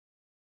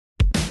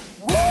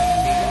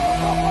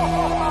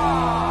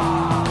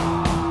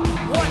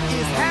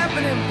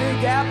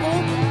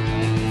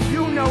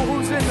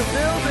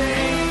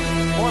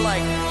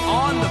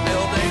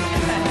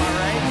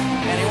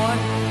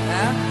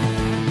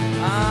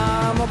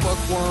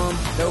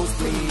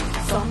nosebleed.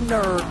 Some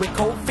nerd with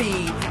cold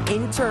feet,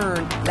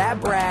 intern,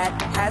 lab rat,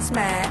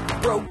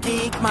 hazmat, broke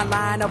geek. My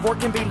line of work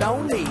can be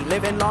lonely.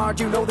 Living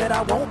large, you know that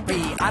I won't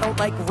be. I don't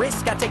like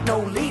risk, I take no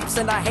leaps,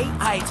 and I hate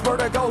heights.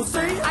 Vertigo, see,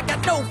 I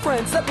got no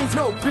friends, that means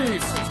no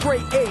peace.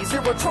 Straight A's,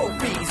 zero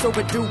trophies.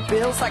 Overdue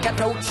bills, I got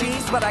no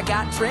cheese, but I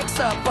got tricks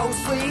up both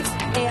sleeves.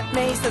 Aunt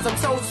May says I'm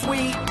so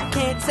sweet,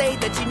 can't say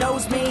that she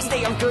knows me.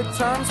 Stay on good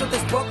terms with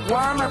this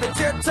bookworm, or it's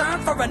your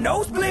turn for a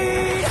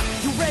nosebleed.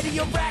 You ready,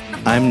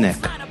 arachnophobe? I'm Nick.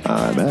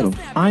 I'm Adam.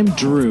 I'm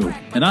Drew.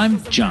 And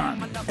I'm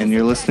John. And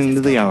you're listening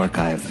to The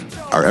Archive.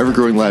 Our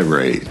ever-growing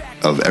library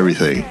of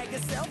everything.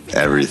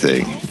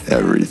 Everything.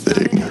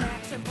 Everything.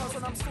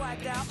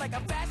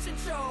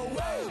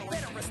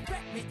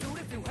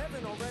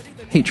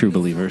 Hey, true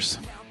believers.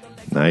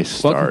 Nice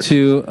start. Welcome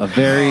to a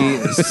very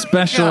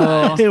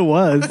special... It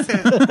was.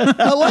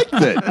 I liked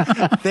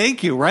it.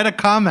 Thank you. Write a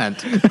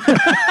comment.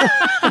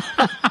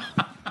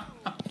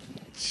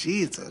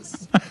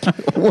 Jesus.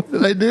 What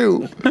did I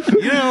do?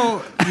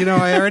 You know,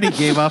 I already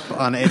gave up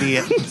on any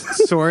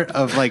sort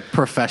of like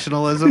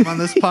professionalism on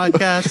this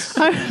podcast.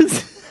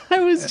 I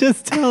was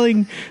just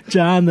telling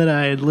John that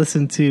I had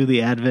listened to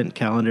the Advent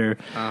Calendar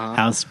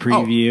house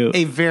preview.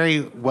 A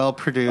very well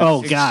produced.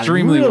 Oh, God,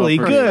 extremely really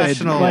well good.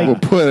 professional- Like, We'll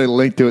put a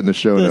link to it in the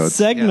show the notes.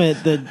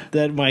 segment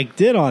that Mike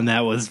did on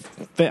that was,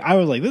 I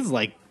was like, this is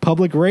like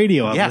public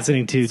radio I'm Yeah.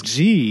 listening to.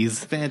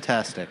 Jeez.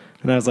 Fantastic.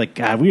 And I was like,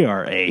 God, we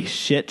are a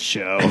shit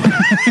show.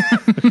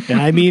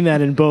 And I mean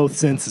that in both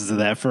senses of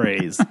that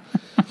phrase.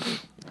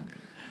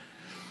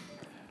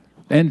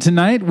 And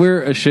tonight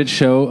we're a shit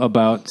show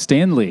about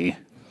Stan Lee.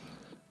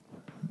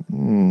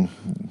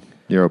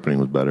 Your opening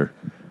was better.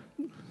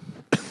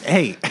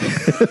 Hey.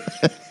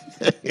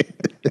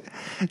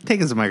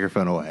 Take his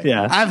microphone away.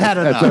 Yeah. I've had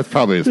enough. That's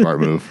probably a smart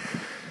move.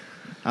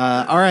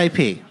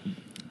 R.I.P.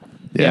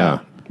 Yeah.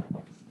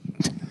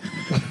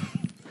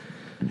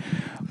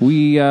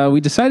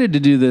 We decided to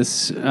do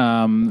this.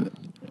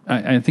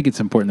 I think it's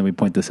important that we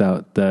point this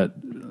out, that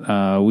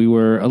we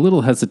were a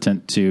little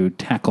hesitant to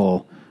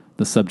tackle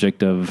the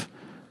subject of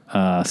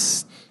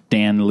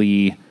Stan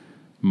Lee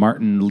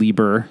Martin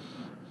Lieber,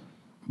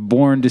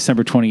 born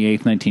December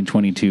 28th,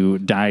 1922,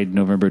 died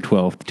November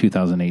 12th,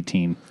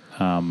 2018.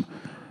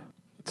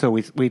 So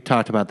we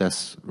talked about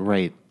this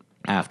right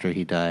after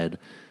he died,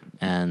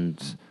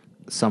 and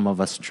some of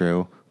us,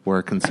 Drew,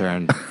 were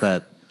concerned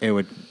that it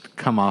would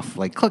come off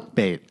like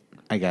clickbait,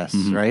 I guess,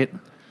 right?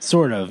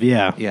 Sort of,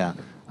 yeah. Yeah.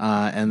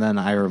 And then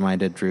I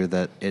reminded Drew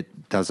that it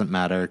doesn't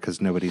matter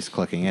because nobody's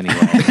clicking anyway.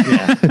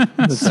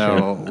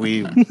 So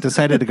we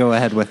decided to go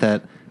ahead with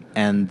it,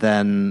 and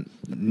then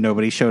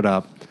nobody showed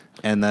up.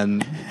 And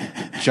then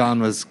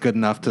John was good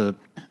enough to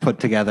put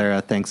together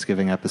a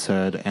Thanksgiving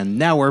episode, and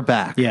now we're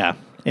back. Yeah.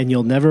 And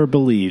you'll never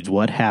believe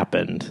what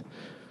happened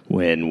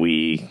when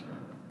we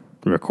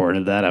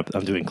recorded that.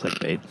 I'm doing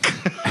clickbait.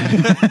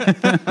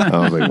 I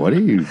was like, what are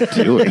you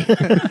doing?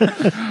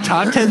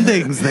 Top 10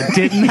 things that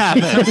didn't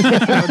happen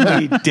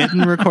when we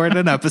didn't record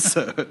an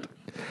episode.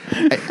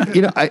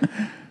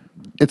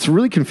 It's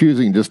really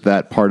confusing, just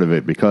that part of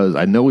it, because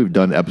I know we've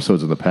done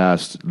episodes in the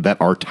past that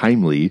are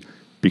timely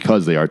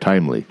because they are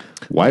timely.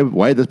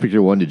 Why this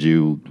particular one did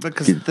you...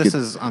 Because this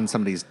is on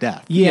somebody's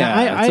death.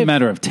 Yeah, it's a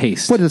matter of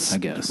taste, What is- I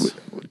guess.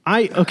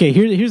 Okay,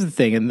 here's the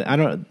thing, and I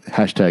don't...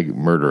 Hashtag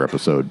murder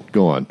episode.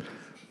 Go on.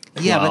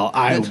 Yeah, well,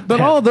 But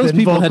all those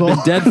people had been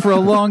dead for a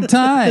long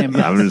time.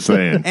 I'm just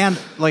saying. and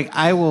like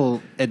I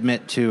will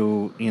admit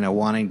to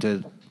wanting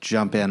to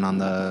jump in on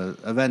the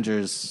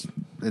Avengers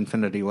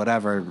Infinity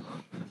whatever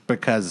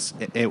because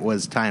it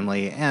was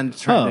timely and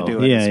trying to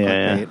do it as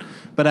clickbait.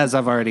 But as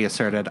I've already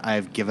asserted,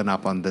 I've given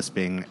up on this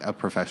being a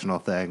professional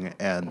thing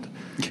and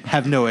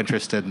have no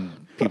interest in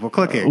people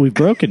clicking. We've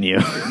broken you.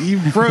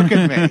 You've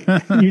broken me.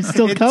 You're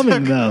still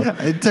coming, though.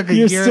 It took a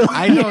You're year. still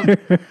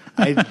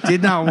I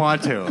did not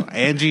want to.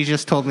 Angie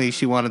just told me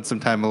she wanted some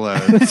time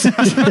alone.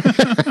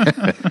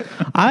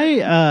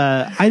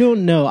 I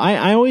don't know.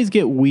 I always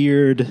get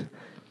weird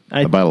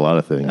About a lot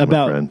of things, my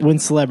about friend. when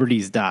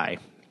celebrities die.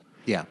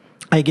 Yeah.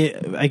 I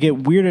get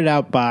weirded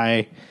out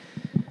by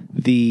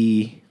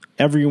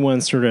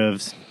everyone sort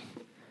of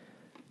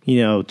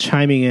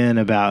chiming in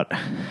about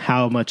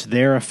how much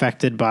they're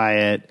affected by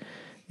it,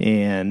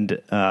 and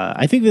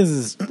I think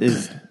this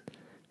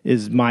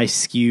is my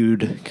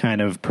skewed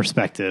kind of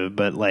perspective,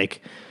 but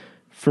like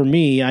for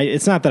me,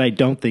 it's not that I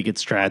don't think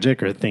it's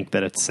tragic or think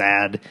that it's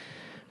sad,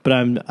 but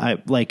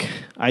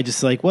I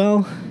just like,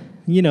 well,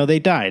 they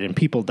died and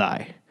people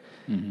die.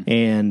 Mm-hmm.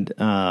 And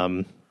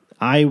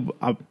I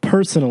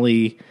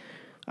personally,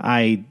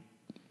 I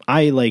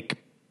like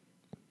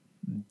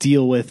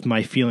deal with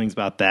my feelings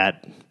about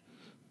that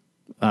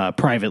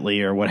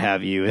privately or what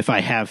have you, if I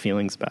have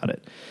feelings about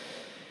it.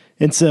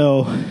 And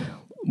so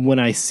when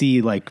I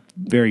see like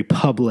very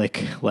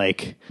public,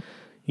 like,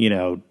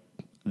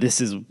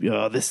 this is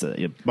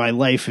my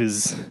life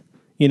is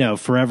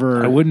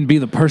forever. I wouldn't be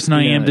the person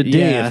I am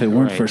today if it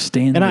weren't right. for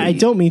Stan Lee. And I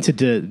don't mean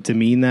to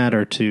demean that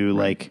or to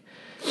like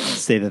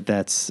say that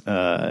that's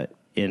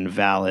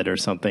invalid or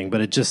something,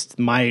 but it just,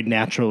 my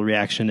natural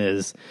reaction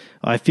is,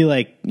 I feel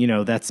like,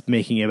 that's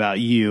making it about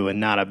you and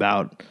not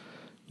about,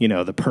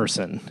 the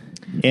person.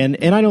 And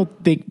I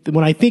don't think,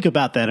 when I think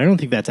about that, I don't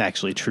think that's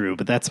actually true,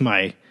 but that's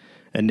my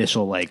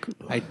initial, I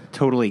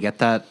totally get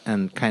that.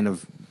 And kind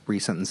of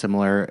recent and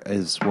similar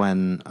is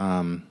when,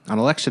 on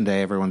election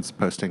day, everyone's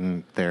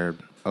posting their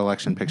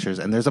election pictures,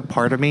 and there's a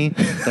part of me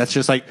that's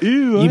just like,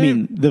 ew. You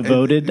mean the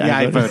voted? Yeah,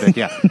 I voted.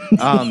 Yeah,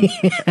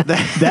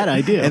 that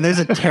I do. And there's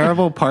a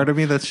terrible part of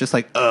me that's just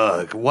like,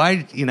 ugh,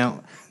 why?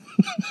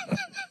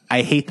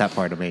 I hate that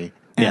part of me,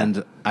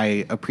 and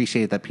I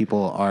appreciate that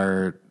people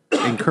are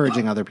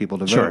encouraging other people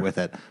to vote with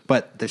it,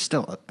 but there's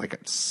still like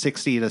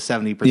 60 to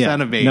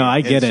 70% of me. No,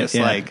 I get it. Just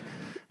like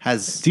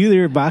do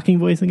your mocking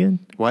voice again.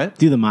 What?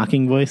 Do the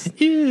mocking voice.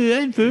 Yeah,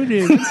 I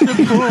voted. It's so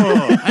cool.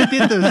 I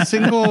did the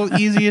single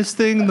easiest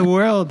thing in the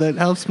world that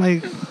helps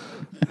my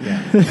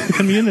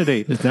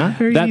community. It's not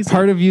very that easy.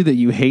 part of you that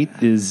you hate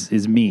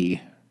is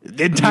me.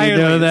 Entirely. You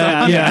know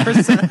that? Yeah.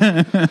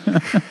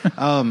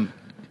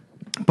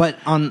 But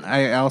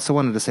I also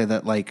wanted to say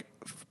that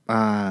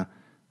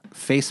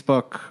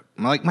Facebook,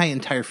 like my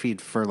entire feed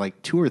for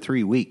like 2 or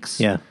 3 weeks.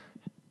 Yeah.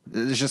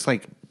 It's just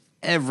like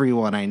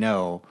everyone I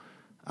know.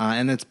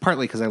 And it's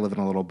partly because I live in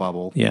a little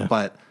bubble,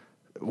 but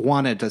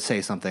wanted to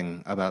say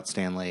something about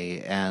Stan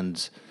Lee,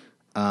 and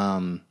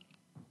I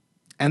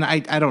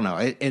don't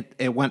know.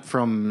 It went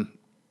from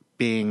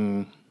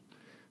being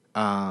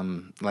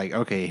like,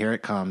 okay, here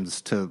it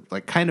comes, to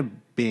like kind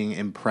of being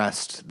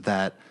impressed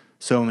that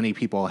so many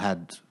people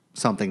had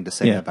something to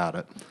say about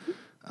it.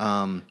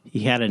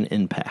 He had an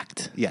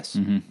impact. Yes.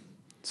 Mm-hmm.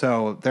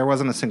 So there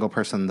wasn't a single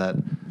person that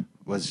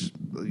was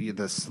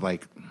this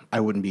like, I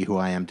wouldn't be who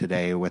I am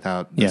today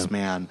without this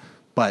man.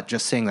 But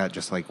just saying that,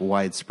 just like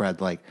widespread,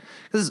 like,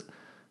 because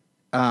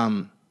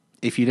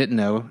if you didn't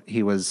know,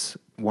 he was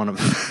one of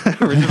the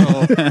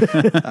original,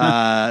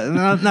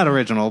 not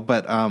original,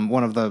 but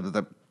one of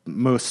the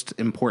most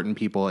important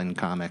people in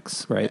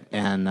comics, right?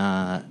 And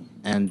yeah,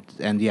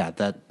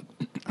 that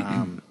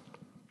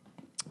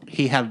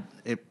he had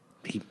it.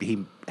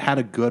 He had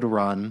a good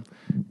run,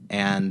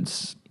 and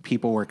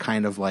people were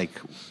kind of like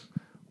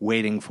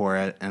waiting for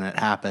it, and it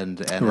happened,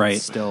 and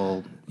it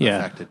still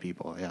affected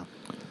people. Yeah.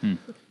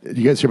 Did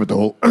you guys hear about the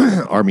whole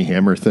Armie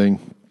Hammer thing?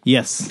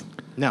 Yes.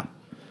 No.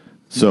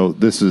 So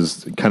this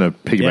is kind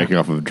of piggybacking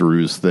off of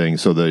Drew's thing.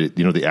 So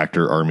the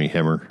actor Armie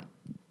Hammer.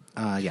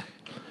 Yeah.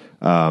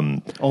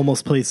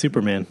 Almost played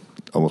Superman.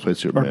 Almost played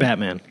Superman. Or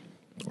Batman.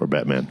 Or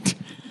Batman.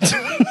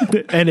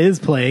 And is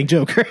playing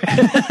Joker.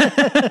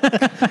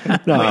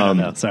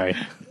 No, sorry.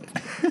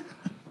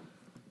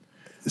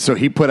 So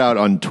he put out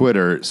on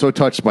Twitter, so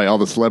touched by all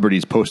the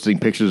celebrities posting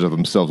pictures of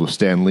themselves with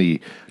Stan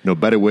Lee, no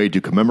better way to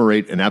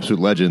commemorate an absolute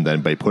legend than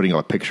by putting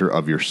a picture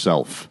of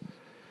yourself.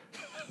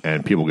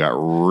 And people got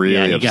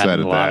really upset at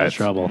that. A lot of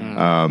trouble.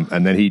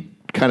 And then he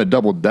kind of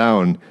doubled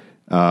down,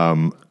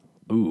 and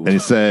he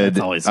said,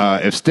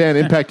 if Stan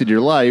impacted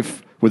your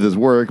life with his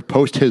work,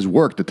 post his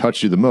work that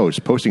touched you the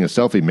most. Posting a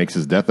selfie makes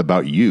his death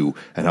about you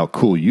and how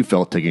cool you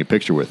felt taking a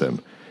picture with him.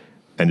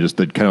 And just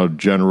the kind of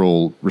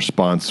general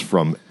response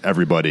from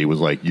everybody was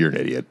like, you're an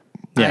idiot.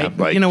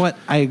 Yeah. You know what?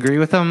 I agree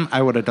with him.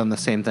 I would have done the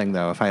same thing,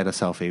 though. If I had a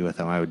selfie with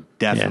him, I would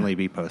definitely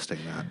be posting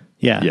that.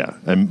 Yeah. Yeah.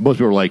 And most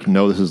people were like,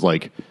 no, this is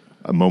like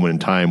a moment in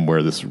time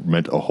where this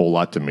meant a whole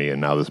lot to me, and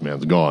now this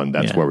man's gone.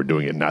 That's why we're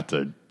doing it, not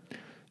to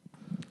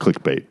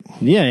clickbait.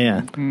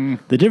 Yeah.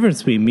 The difference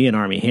between me and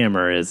Armie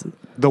Hammer is...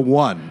 The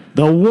one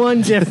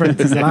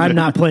difference is that I'm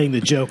not playing the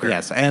Joker.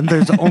 Yes, and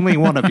there's only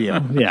one of you.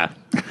 Yeah.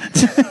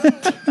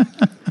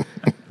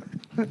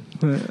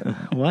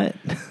 What?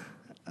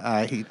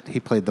 He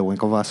played the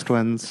Winklevoss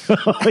twins.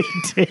 Oh,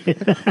 he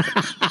did.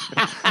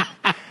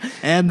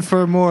 And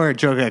for more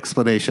joke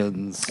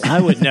explanations, I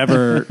would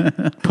never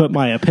put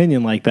my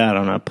opinion like that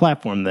on a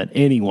platform that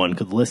anyone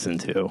could listen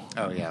to.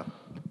 Oh, yeah.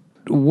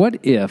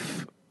 What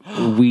if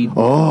we...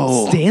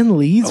 Stan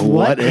Lee's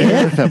What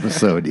If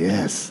episode,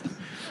 yes.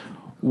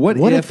 What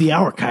if the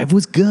archive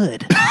was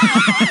good?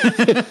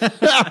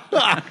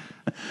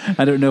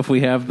 I don't know if we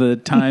have the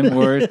time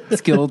or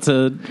skill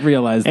to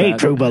realize that. Hey,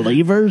 true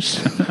believers.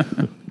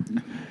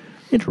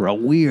 Enter a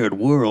weird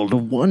world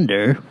of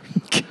wonder.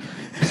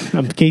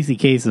 I'm Casey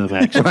Kasem,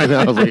 actually. I know.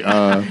 I was like,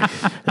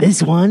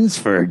 This one's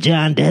for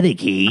John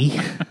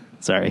Dedeke.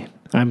 Sorry.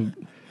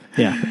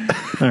 Yeah.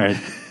 All right.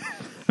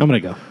 I'm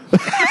going to go.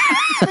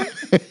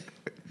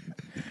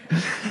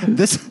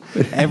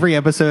 Every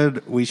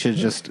episode, we should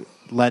just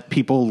let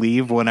people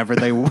leave whenever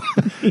they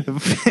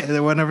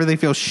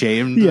feel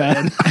shamed.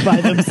 Yeah, by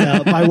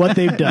themselves, by what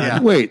they've done.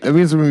 Yeah. wait, that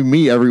means it's going to be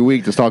me every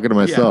week just talking to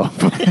myself.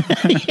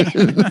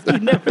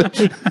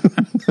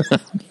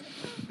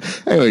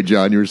 Anyway,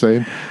 John, you were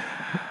saying?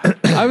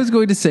 I was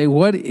going to say,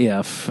 what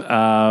if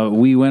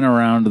we went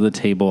around the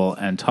table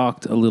and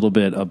talked a little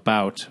bit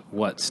about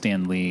what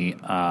Stan Lee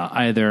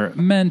either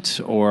meant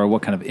or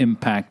what kind of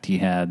impact he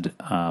had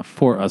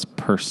for us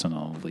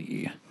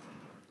personally?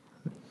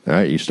 All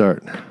right, you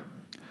start.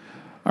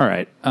 All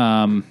right.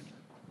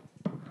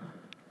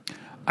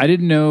 I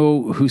didn't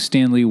know who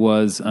Stan Lee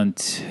was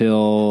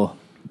until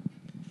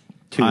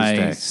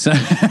Tuesday.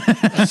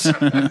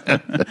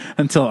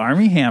 Until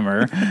Armie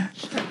Hammer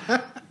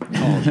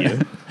Called you.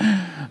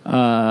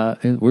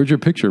 Where's your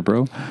picture,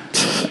 bro?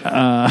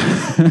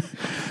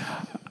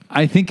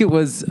 I think it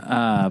was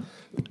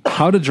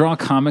How to Draw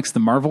Comics the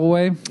Marvel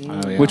Way,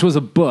 which was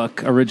a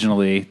book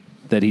originally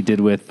that he did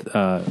with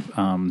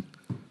John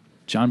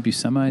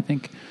Buscema, I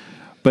think.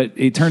 But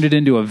he turned it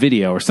into a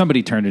video, or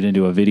somebody turned it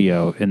into a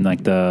video in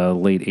like the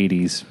late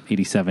 80s,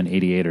 87,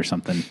 88 or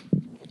something.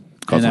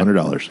 Cost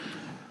 $100.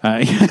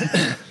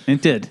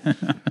 It did.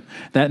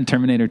 That and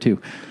Terminator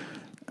 2.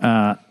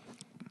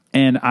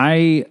 And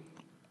I,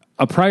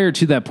 prior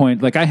to that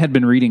point, like I had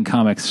been reading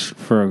comics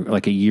for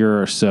like a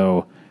year or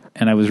so,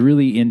 and I was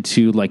really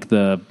into like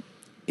the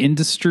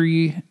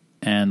industry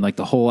and like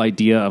the whole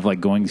idea of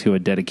like going to a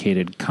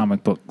dedicated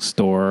comic book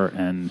store.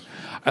 And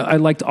I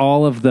liked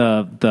all of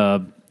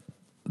the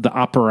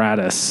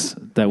apparatus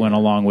that went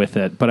along with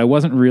it, but I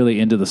wasn't really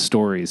into the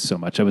stories so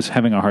much. I was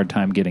having a hard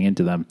time getting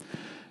into them.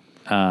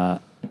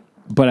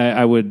 But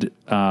I would,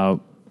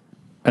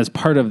 as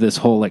part of this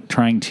whole like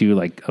trying to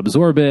like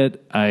absorb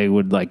it, I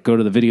would like go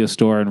to the video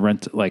store and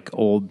rent like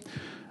old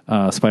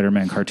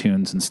Spider-Man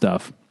cartoons and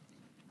stuff.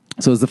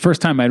 So it was the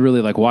first time I'd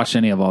really like watched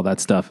any of all that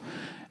stuff.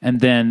 And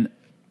then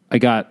I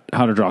got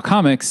How to Draw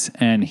Comics,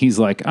 and he's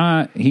like,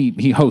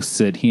 he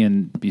hosts it. He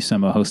and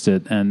Buscema host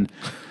it, and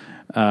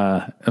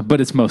but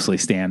it's mostly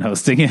Stan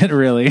hosting it,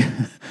 really.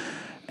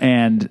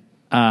 And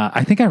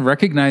I think I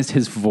recognized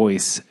his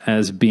voice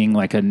as being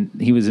like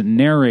he was a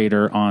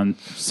narrator on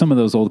some of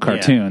those old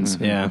cartoons.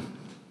 Yeah.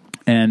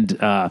 And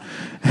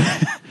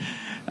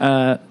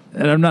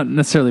and I'm not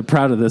necessarily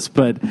proud of this,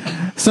 but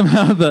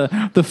somehow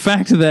the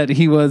fact that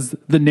he was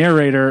the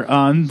narrator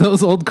on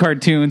those old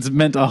cartoons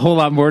meant a whole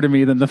lot more to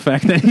me than the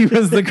fact that he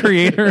was the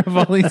creator of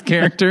all these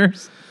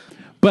characters.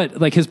 But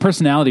like his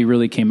personality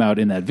really came out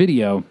in that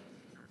video.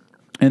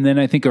 And then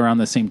I think around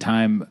the same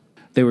time,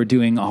 they were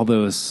doing all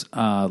those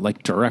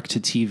like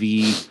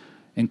direct-to-TV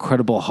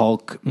Incredible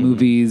Hulk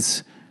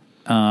movies,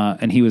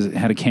 and he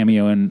had a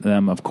cameo in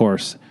them, of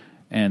course.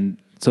 And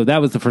so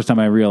that was the first time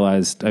I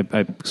realized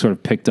I sort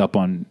of picked up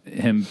on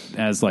him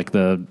as like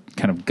the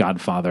kind of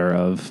godfather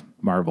of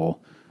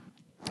Marvel.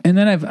 And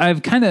then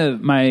I've kind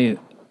of, my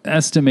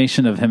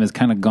estimation of him has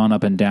kind of gone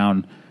up and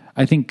down.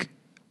 I think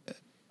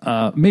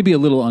maybe a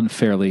little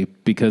unfairly,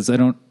 because I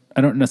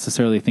don't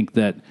necessarily think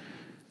that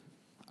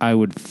I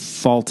would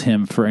fault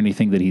him for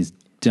anything that he's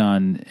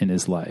done in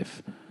his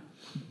life.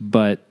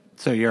 But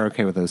so you're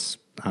okay with this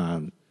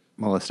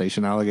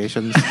molestation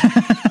allegations?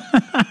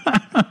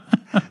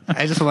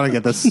 I just want to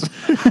get this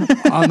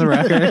on the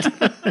record.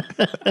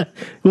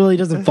 Well, he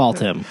doesn't fault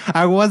him.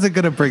 I wasn't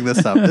going to bring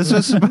this up. This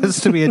was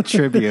supposed to be a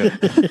tribute.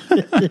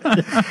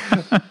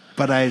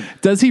 But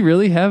does he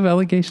really have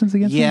allegations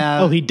against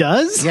him? Oh, he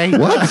does? Yeah, he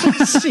does.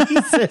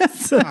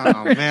 Jesus.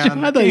 Oh,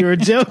 man. I thought you were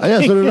joking. Yeah,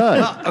 so did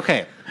I.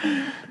 Okay.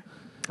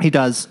 He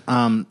does.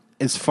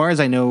 As far as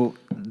I know,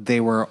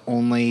 they were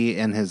only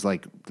in his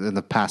in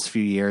the past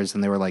few years,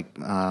 and they were like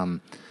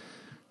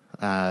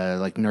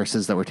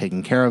nurses that were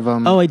taking care of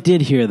him. Oh, I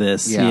did hear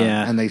this.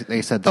 Yeah. And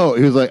they said that, Oh,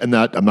 he was like, I'm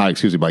not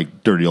excusing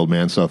like dirty old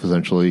man stuff,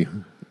 essentially.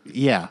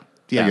 yeah.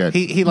 Again,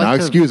 He not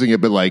liked to excusing it,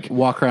 but like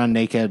walk around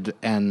naked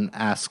and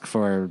ask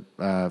for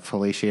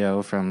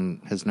fellatio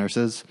from his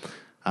nurses.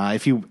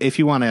 If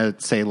you want to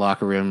say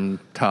locker room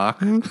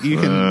talk,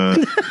 you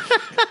can.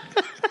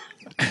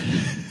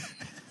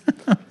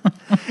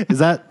 Is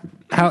that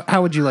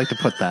how would you like to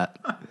put that?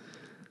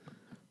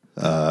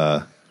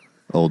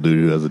 old dude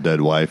who has a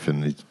dead wife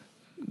and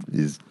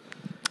he's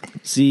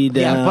See,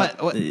 but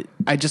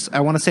I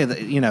want to say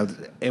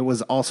that it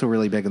was also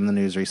really big in the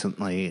news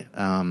recently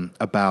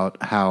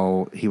about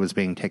how he was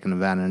being taken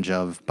advantage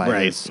of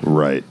by his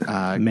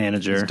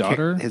manager, his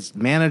daughter, his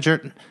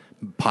manager,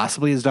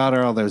 possibly his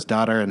daughter. Although his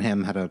daughter and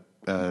him had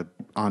a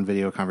on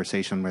video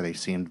conversation where they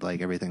seemed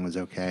like everything was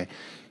okay.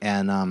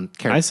 And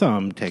I saw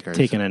him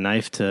taking a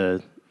knife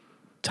to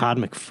Todd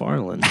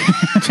McFarlane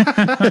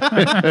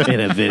in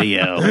a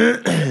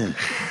video.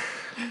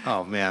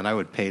 Oh man, I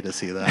would pay to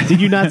see that. Did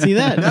you not see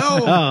that? No.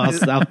 Oh,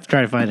 I'll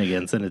try to find it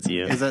again. Send it to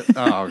you. Is it?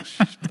 Oh,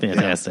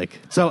 fantastic. Yeah.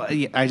 So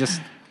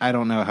I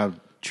don't know how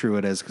true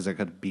it is because there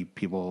could be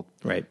people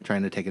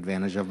trying to take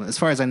advantage of him. As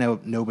far as I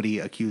know, nobody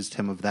accused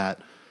him of that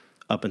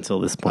up until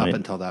this point. Up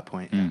until that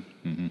point. Yeah.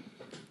 Mm-hmm.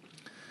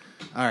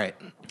 All right,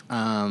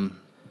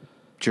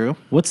 Drew.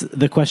 What's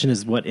the question?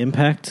 Is what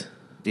impact?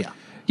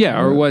 Yeah.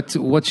 Or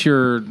what's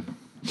your?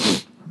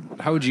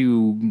 How would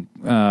you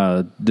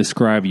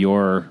describe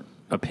your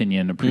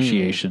opinion,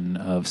 appreciation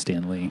of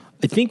Stan Lee?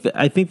 I think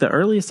the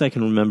earliest I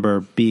can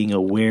remember being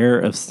aware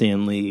of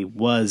Stan Lee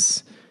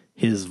was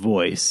his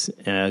voice,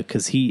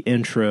 because he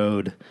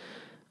introed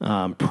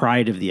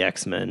Pride of the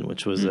X-Men,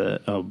 which was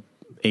a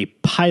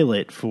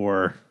pilot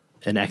for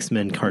an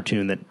X-Men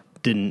cartoon that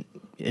didn't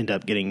end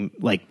up getting,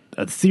 like,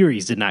 a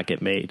series did not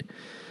get made.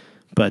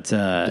 But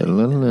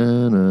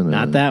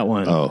not that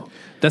one. Oh.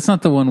 That's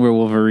not the one where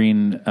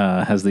Wolverine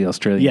has the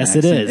Australian Yes,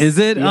 accent. it is. Is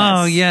it? Yes.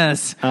 Oh,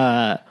 yes.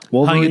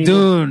 Wolverine, How you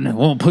doing?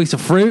 Want a piece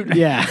of fruit?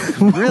 Yeah.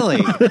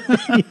 Really?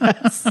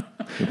 Yes.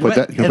 Put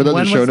that in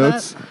the show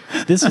notes.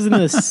 This was in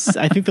the,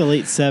 I think the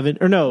late 70s.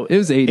 Or no. It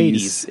was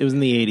 80s. It was in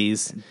the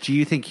 80s. Do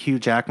you think Hugh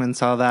Jackman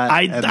saw that?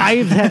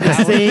 I've had the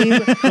same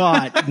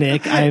thought,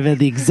 Nick. I've had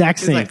the exact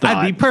same thought.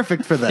 I'd be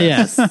perfect for this.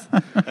 Yes.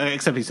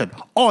 Except he said,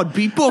 I'd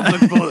be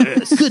perfect for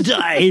this. Good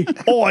day.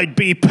 I'd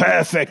be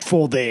perfect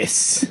for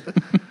this.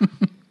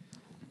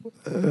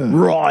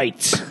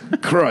 Right.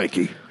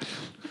 Crikey.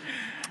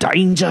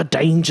 Danger.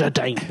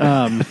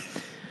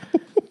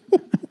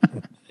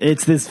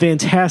 It's this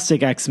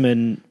fantastic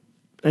X-Men.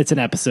 It's an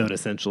episode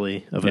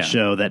essentially of a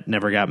show that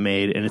never got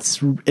made, and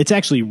it's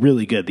actually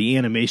really good. The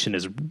animation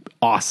is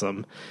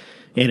awesome,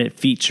 and it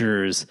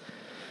features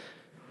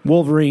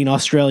Wolverine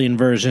Australian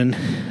version,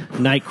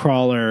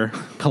 Nightcrawler,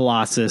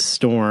 Colossus,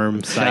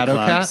 Storm,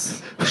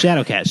 Cyclops,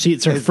 Shadowcat.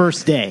 It's her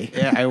first day.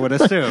 Yeah, I would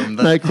assume.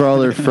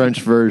 Nightcrawler, French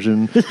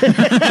version.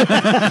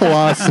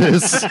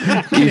 Colossus,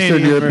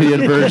 Eastern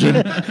European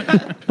version.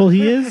 Well,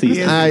 he is.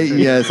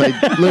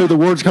 Literally the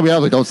words coming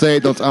out like, don't say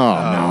it. Don't.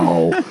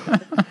 Oh, no.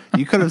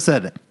 You could have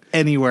said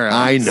anywhere else.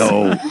 I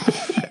know.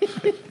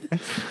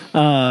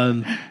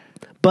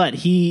 But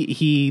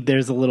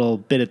there's a little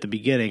bit at the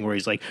beginning where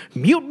he's like,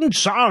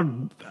 mutants are,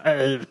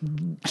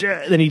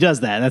 then he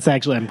does that. That's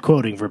actually, I'm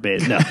quoting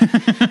verbatim. No.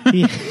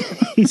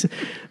 He's,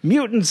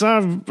 mutants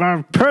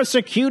are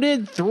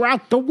persecuted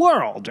throughout the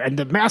world, and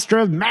the master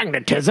of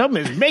magnetism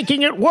is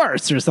making it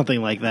worse, or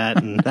something like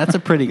that. And That's a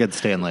pretty good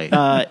Stan Lee.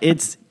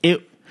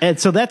 and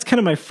so that's kind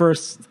of my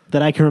first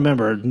that I can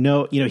remember.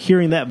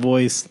 Hearing that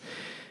voice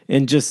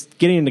and just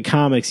getting into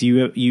comics,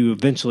 you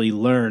eventually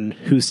learn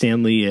who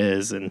Stan Lee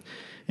is, and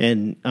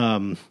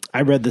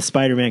I read the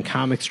Spider-Man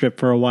comic strip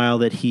for a while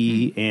that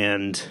he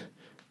and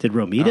did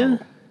Romita.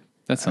 Oh,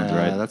 that sounds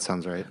right. That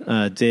sounds right.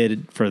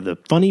 Did for the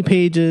funny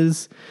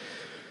pages,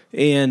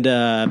 and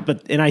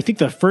I think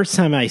the first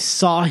time I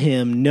saw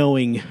him,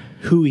 knowing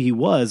who he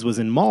was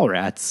in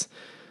Mallrats,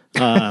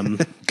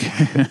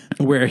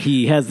 where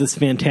he has this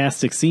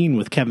fantastic scene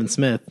with Kevin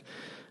Smith.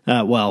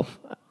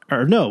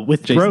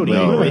 With Jason Brody. Lee.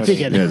 Who am I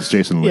thinking? Yeah, it's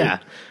Jason Lee. Yeah,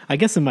 I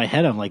guess in my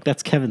head I'm like,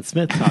 that's Kevin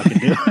Smith talking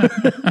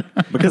to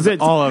Because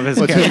it's all of his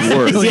What's his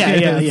characters. words?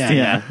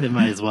 yeah. It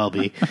might as well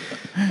be.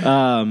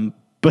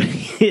 But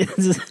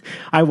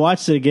I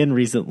watched it again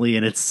recently,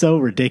 and it's so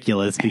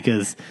ridiculous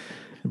because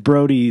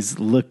Brody's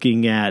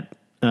looking at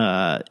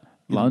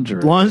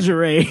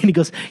lingerie, and he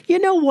goes, "You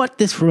know what?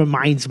 This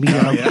reminds me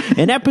of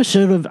an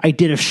episode I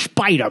did of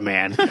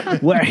Spider-Man,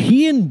 where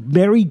he and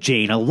Mary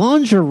Jane are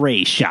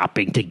lingerie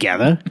shopping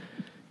together."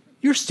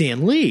 You're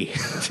Stan Lee.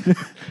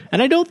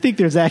 And I don't think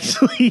there's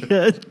actually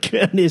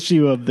an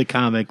issue of the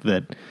comic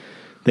that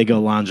they go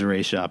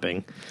lingerie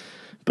shopping.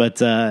 But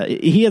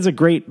he has a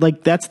great,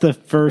 that's the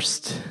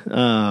first,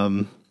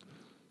 I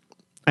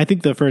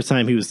think the first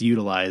time he was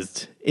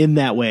utilized in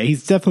that way.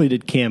 He's definitely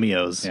did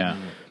cameos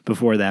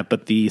before that,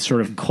 but the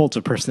sort of cult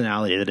of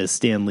personality that is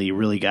Stan Lee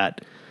really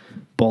got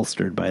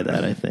bolstered by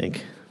that, I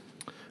think.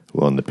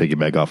 Well, and to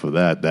piggyback off of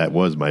that, that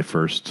was my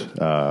first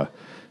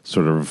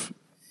sort of,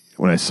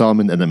 when I saw him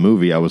in the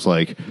movie, I was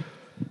like,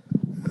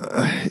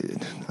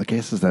 I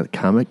guess is that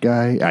comic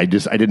guy? I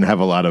didn't have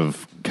a lot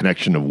of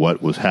connection of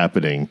what was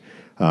happening.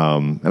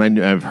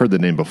 And I've heard the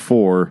name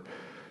before,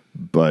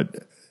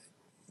 but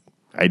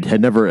I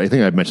had never, I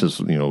think I've mentioned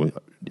this,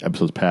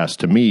 episodes past.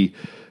 To me,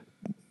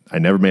 I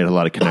never made a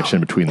lot of connection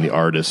between the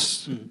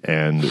artists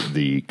and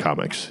the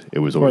comics. It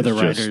was always the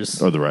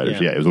writers. Or the writers,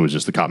 yeah. It was always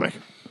just the comic.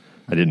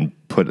 I didn't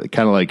put,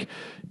 kind of like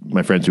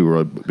my friends who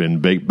were in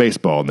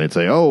baseball, and they'd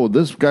say, "Oh,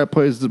 this guy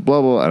plays this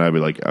blah blah," and I'd be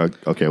like,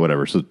 "Okay,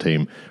 whatever." So the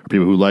team, or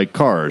people who like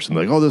cars, and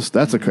like, "Oh,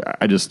 that's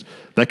a." I just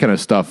that kind of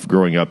stuff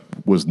growing up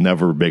was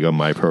never big on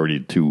my priority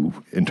to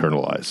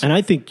internalize. And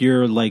I think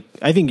you're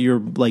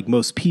like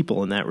most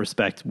people in that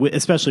respect,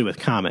 especially with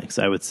comics.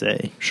 I would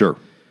say Sure.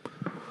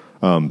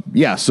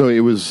 Yeah, so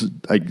it was,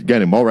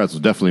 again, Mallrats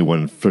was definitely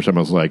one. First time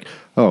I was like,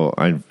 "Oh,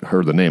 I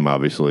heard the name.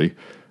 Obviously,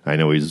 I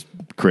know he's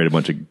created a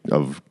bunch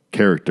of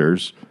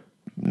characters."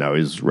 Now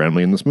he's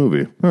randomly in this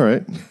movie. All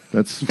right,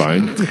 that's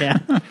fine.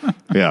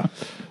 Yeah.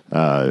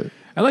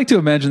 I like to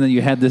imagine that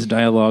you had this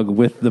dialogue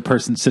with the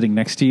person sitting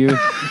next to you,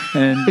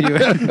 and you.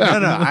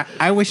 No.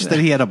 I wish that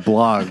he had a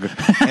blog,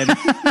 and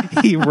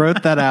he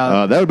wrote that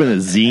out. That would have been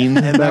a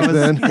zine and back that was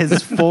then.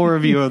 his full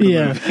review of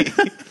the movie.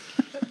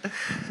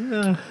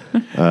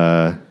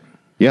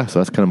 Yeah, so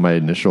that's kind of my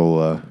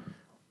initial.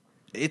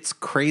 It's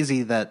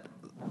crazy that,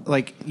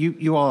 like,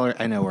 you all are,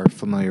 I know, are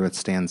familiar with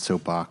Stan's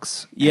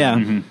soapbox. Yeah.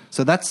 Mm-hmm.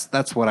 So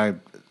that's what I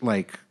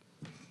like.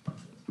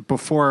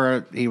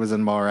 Before he was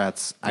in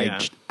Mallrats,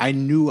 I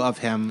knew of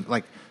him.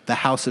 Like, the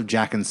House of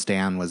Jack and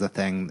Stan was a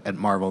thing at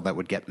Marvel that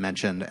would get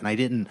mentioned, and I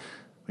didn't,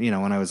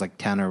 when I was like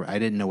 10, I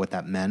didn't know what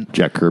that meant.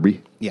 Jack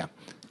Kirby. Yeah,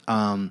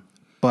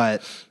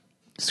 but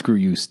Screw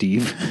you,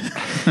 Steve.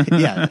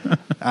 yeah,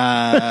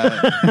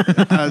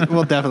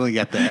 we'll definitely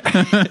get there.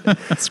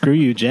 Screw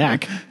you,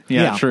 Jack.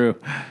 Yeah, true.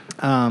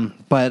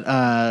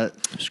 But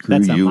screw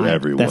you,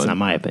 everyone. That's not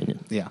my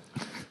opinion. Yeah.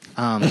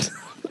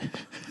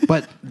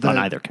 But on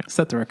either count.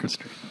 Set the record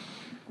straight.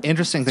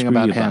 Interesting thing Screw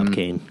about you, him Bob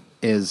Kane.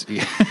 is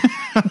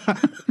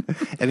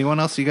anyone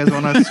else you guys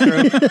want to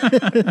screw?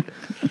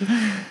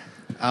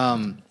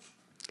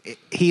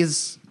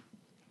 He's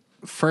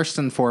first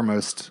and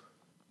foremost,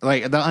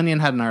 like The Onion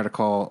had an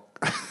article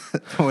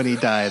when he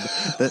died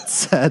that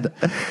said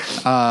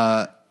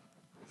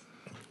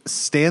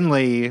Stan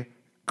Lee,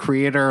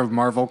 creator of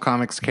Marvel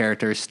Comics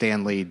character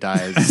Stan Lee,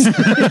 dies.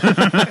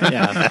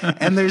 Yeah.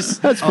 And that's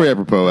pretty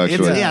apropos,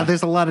 actually. yeah,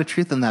 there's a lot of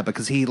truth in that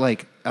because he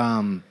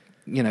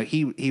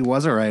he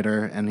was a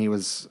writer and he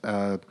was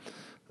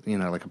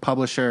like a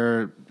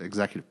publisher,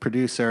 executive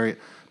producer,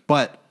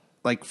 but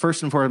like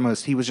first and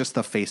foremost, he was just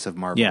the face of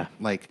Marvel. Yeah.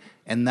 Like,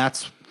 and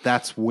that's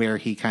where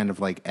he kind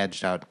of like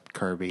edged out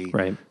Kirby,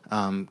 right?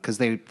 Because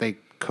they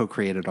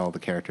co-created all the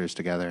characters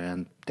together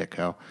and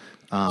Ditko.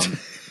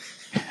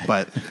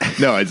 But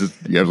no, I just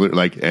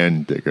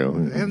and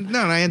Ditko. And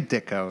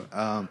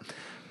Ditko.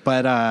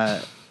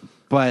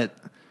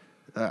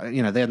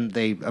 Then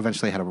they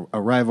eventually had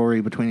a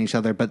rivalry between each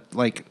other. But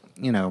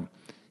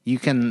you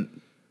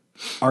can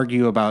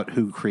argue about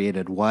who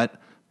created what.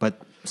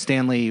 But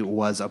Stan Lee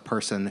was a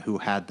person who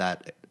had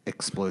that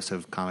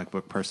explosive comic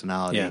book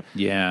personality. Yeah.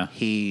 Yeah.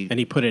 And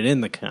he put it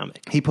in the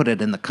comic. He put it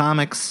in the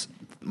comics.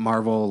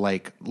 Marvel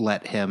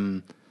let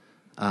him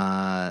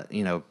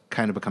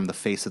kind of become the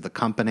face of the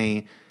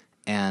company.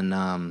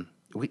 And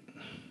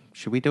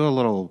should we do a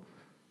little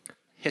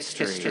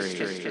history of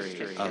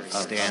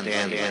Stan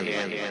Lee?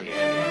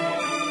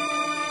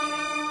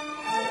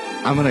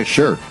 I'm gonna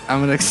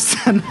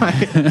extend my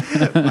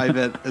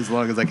bit as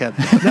long as I can.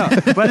 No,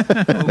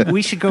 but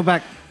we should go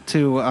back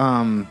to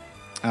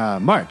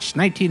March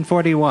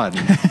 1941.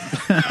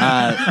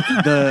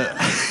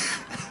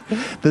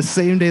 The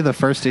same day the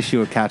first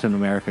issue of Captain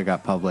America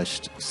got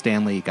published,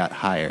 Stan Lee got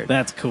hired.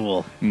 That's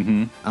cool.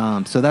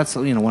 Mm-hmm. So that's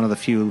one of the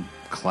few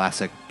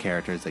classic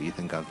characters that you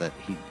think of that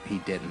he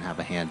didn't have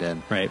a hand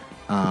in. Right.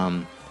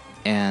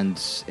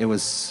 And it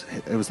was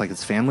like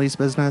his family's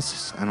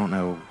business. I don't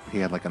know. He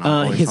had like an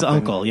uncle. His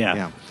uncle,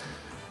 yeah.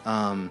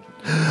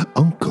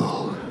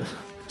 Uncle.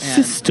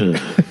 Sister.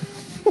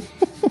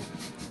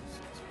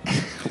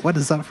 What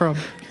is that from?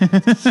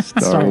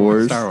 Star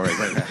Wars. Star Wars.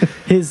 Okay.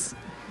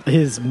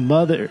 His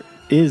mother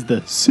is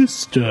the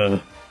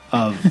sister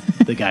of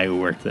the guy who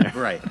worked there.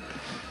 Right.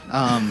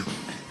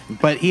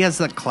 But he has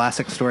the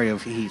classic story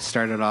of he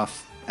started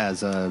off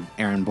as a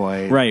errand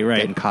boy, right,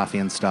 getting coffee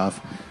and stuff.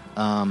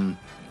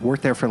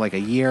 Worked there for like a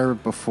year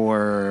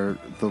before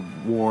the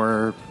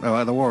war.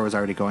 Oh, the war was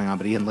already going on,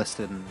 but he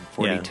enlisted in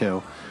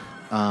 42.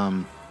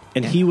 Yeah.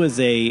 And he was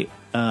a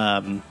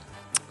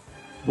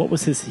what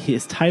was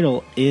his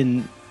title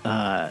in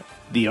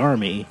the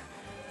army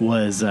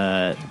was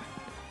not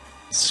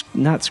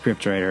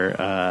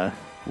scriptwriter.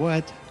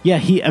 What? Yeah,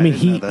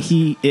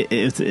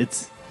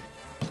 it's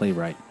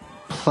playwright.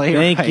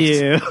 Thank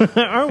you.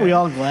 Aren't we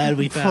all glad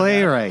we found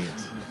playwright?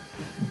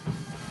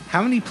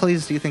 How many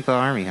plays do you think the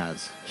army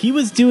has? He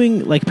was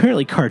doing like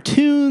apparently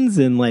cartoons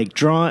and like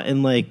draw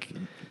and like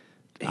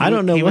I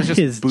don't know what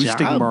his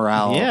boosting job.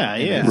 morale. Yeah,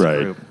 in his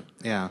group.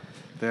 Yeah.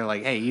 They're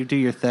like, hey, you do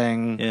your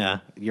thing. Yeah.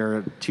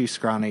 You're too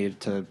scrawny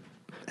to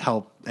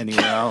help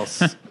anywhere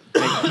else.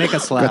 Make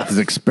us laugh. Got this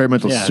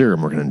experimental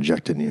serum we're going to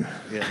inject in you.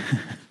 Yeah.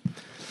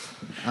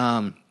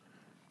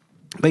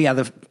 But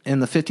yeah,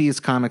 in the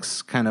 50s,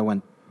 comics kind of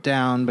went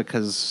down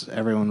because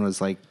everyone was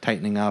like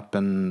tightening up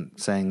and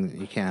saying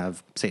you can't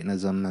have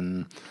Satanism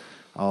and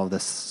all of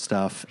this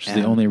stuff. Which is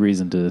the only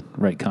reason to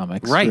write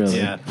comics. Right. Really.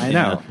 Yeah. I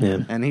know.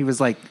 Yeah. And he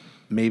was like,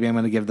 maybe I'm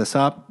going to give this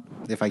up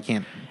if I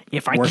can't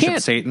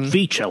worship Satan.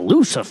 Feature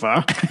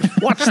Lucifer,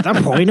 what's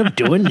the point of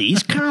doing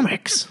these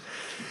comics?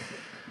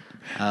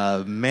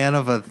 Man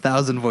of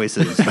 1,000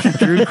 Voices,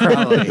 Drew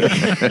Crowley.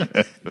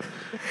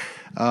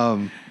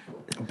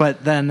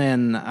 But then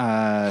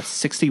in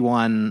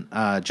 61,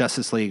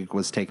 Justice League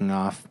was taking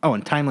off. Oh,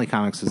 and Timely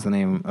Comics is the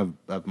name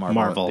of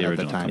Marvel at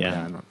the time.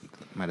 Yeah. I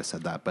might have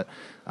said that. But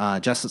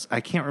Justice,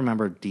 I can't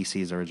remember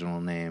DC's original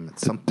name.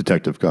 It's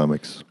Detective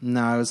Comics.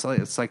 No,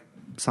 it's like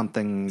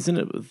something. Isn't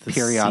it with the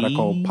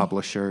periodical C?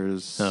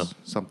 Publishers,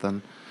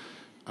 something.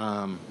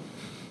 But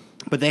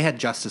they had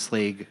Justice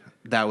League.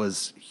 That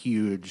was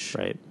huge.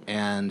 Right.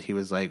 And he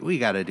was like, we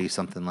got to do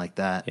something like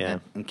that. Yeah.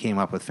 And came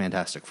up with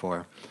Fantastic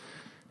Four.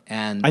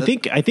 And I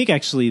think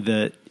actually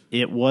that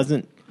it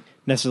wasn't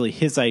necessarily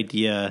his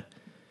idea.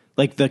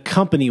 Like the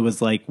company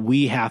was like,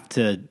 we have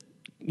to,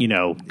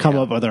 come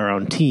up with our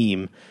own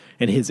team.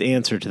 And his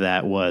answer to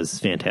that was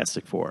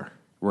Fantastic Four.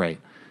 Right.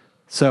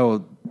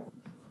 So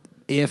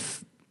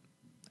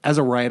as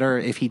a writer,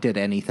 if he did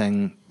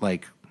anything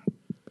like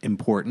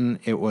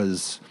important, it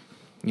was,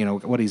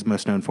 what he's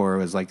most known for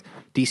was like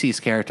DC's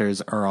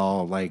characters are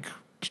all like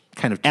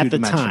kind of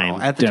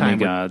two-dimensional. At the time,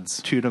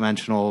 demigods.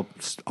 Two-dimensional,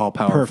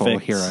 all-powerful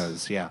Perfect.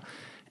 heroes. Yeah.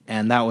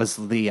 And that was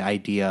the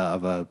idea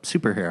of a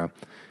superhero.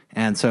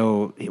 And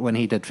so when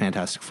he did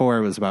Fantastic Four,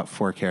 it was about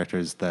 4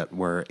 characters that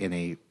were in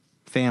a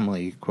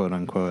family, quote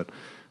unquote.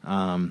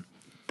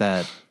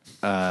 that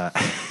I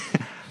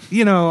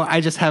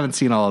just haven't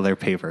seen all of their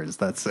papers.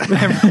 That's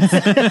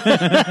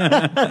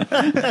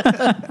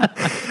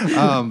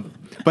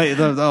but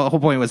the whole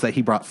point was that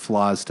he brought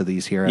flaws to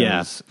these heroes.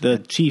 Yeah, the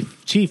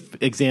chief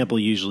example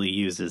usually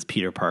uses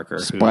Peter Parker,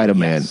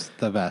 Spider-Man,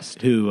 the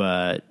best,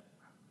 who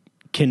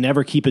can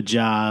never keep a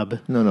job.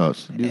 No,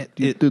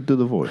 do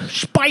the voice.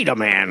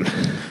 Spider-Man.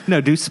 No,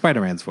 do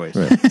Spider-Man's voice.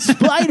 Right.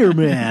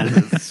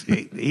 Spider-Man.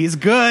 He's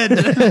good. You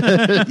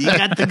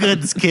got the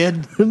goods,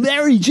 kid.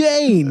 Mary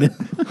Jane.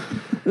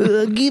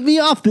 Get me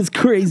off this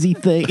crazy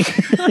thing.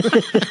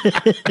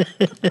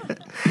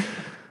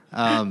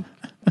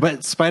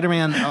 But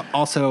Spider-Man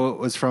also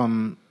was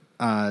from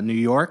New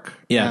York.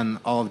 Yeah. And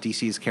all of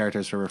DC's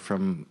characters were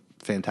from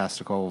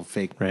fantastical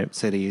fake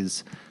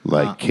cities.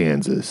 Like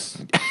Kansas.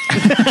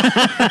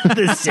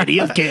 The city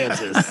of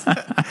Kansas.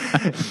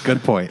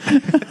 Good point.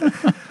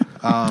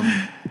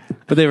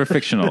 But they were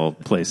fictional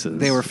places.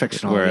 They were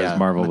fictional, whereas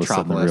Marvel was set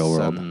in the real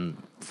world.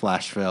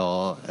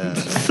 Flashville,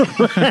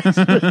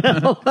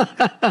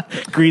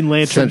 Green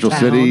Lantern, Central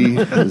City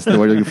is the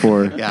word you're looking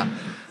for. Yeah,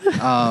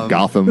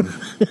 Gotham.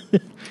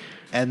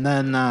 And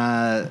then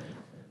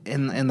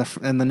in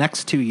the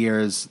next 2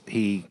 years,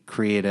 he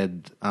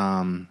created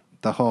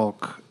the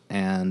Hulk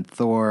and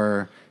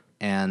Thor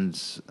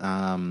and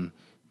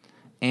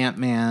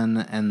Ant-Man,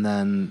 and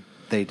then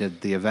they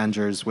did the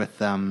Avengers with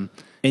them.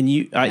 And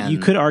you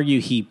could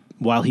argue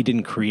while he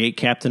didn't create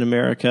Captain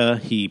America,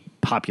 he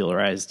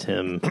popularized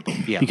him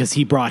because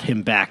he brought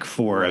him back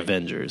for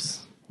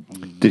Avengers.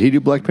 Did he do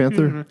Black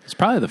Panther? It's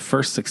probably the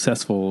first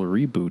successful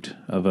reboot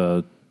of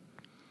a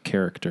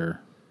character.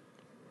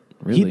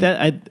 Really?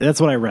 That's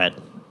what I read.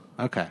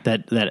 Okay.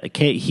 That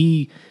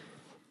he,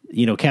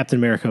 Captain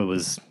America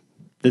was.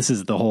 This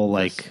is the whole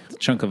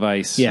chunk of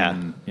ice.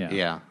 Yeah.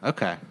 Yeah.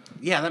 Okay.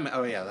 Yeah.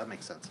 That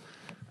makes sense.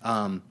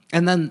 And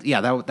then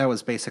that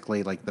was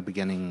basically like the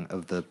beginning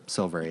of the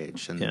Silver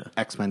Age, and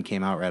X-Men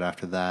came out right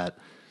after that.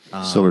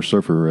 Silver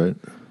Surfer, right?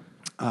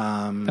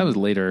 That was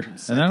later.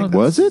 And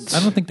was it?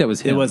 I don't think that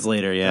was him. It was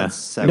later. Yeah.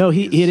 No,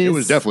 it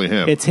was definitely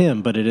him. It's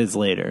him, but it is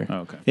later. Oh,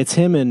 okay. It's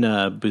him and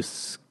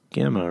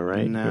Buscema,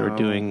 right? No. They were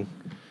doing.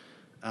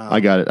 I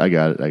got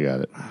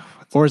it.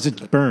 Or is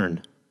it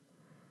Byrne?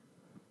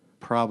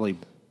 Probably.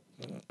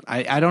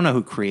 I don't know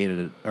who created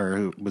it or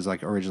who was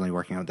originally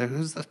working on it.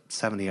 Who's the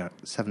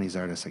 70s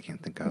artist? I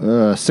can't think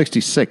of.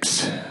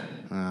 66.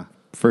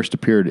 First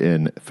appeared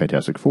in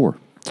Fantastic Four.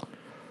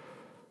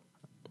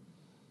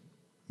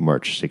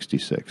 March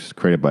 66.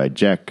 Created by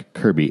Jack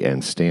Kirby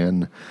and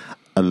Stan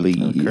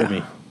Lee.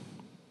 Kirby.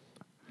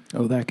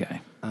 Oh, that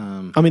guy.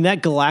 I mean,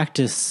 that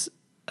Galactus,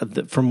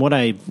 from what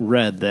I've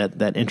read,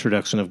 that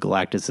introduction of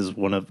Galactus is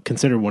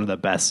considered one of the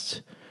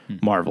best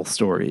Marvel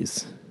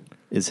stories.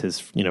 Is his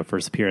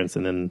first appearance,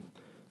 and then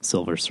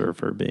Silver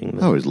Surfer being.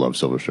 I always loved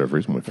Silver Surfer.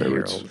 He's one of my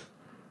favorites.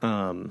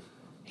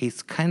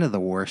 He's kind of the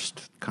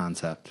worst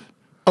concept.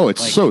 Oh,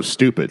 it's so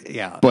stupid.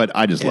 Yeah, but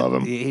I just love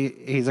him.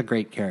 He's a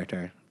great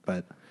character,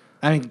 but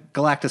I mean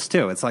Galactus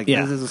too. It's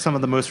this is some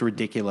of the most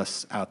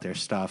ridiculous out there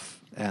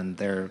stuff, and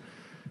they're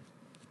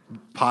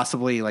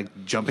possibly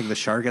jumping the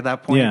shark at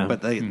that point. Yeah.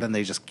 But then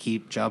they just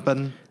keep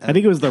jumping. I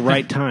think it was the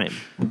right time.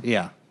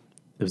 Yeah.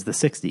 It was the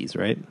 60s,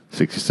 right?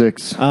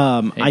 66.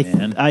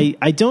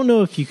 I don't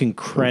know if you can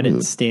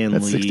credit Stan Lee.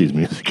 That's 60s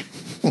music.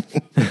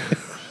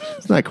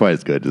 It's not quite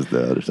as good as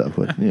the other stuff,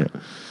 but yeah.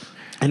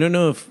 I don't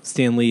know if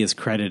Stan Lee is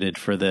credited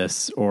for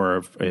this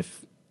or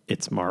if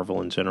it's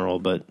Marvel in general,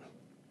 but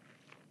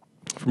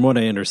from what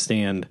I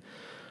understand,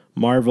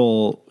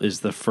 Marvel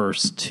is the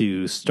first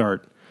to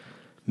start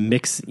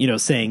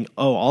saying,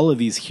 all of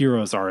these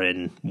heroes are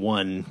in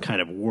one kind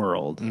of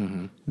world.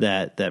 Mm-hmm.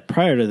 That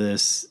prior to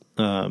this,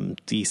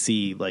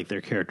 DC,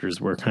 their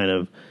characters were kind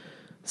of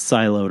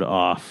siloed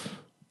off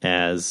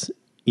as,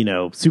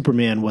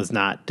 Superman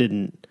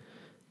didn't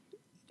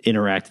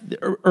interact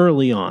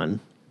early on,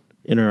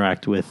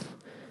 with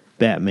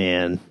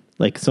Batman,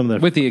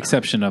 with the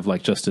exception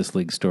of Justice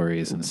League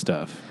stories and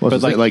stuff. Well,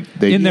 but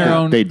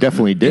they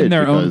definitely did in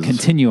their own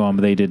continuum.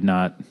 They did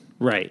not,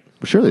 right?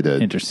 Sure, they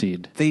did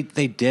intercede. They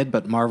did,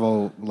 but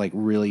Marvel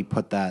really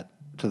put that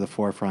to the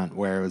forefront,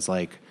 where it was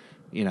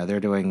they're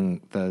doing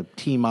the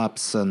team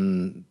ups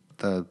and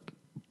the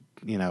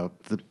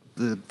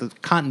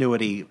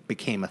continuity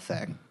became a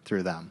thing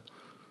through them.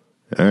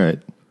 All right.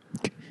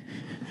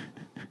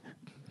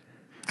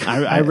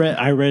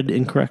 I read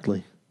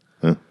incorrectly.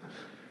 Huh?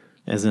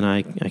 As in,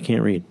 I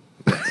can't read.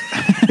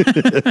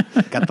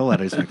 Got the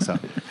letters mixed up.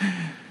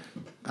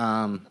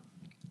 And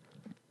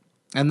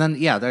then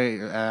the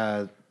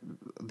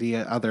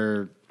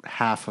other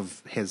half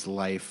of his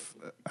life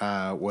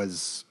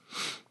was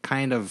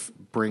kind of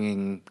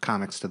bringing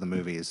comics to the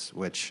movies,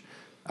 which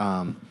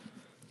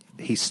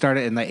he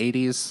started in the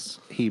 80s.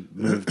 He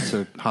moved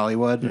to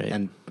Hollywood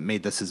and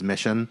made this his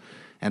mission.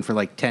 And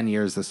for 10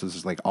 years, this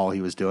was all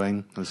he was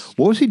doing.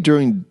 What was he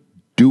doing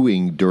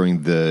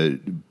during the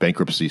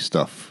bankruptcy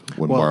stuff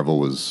when Marvel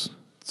was?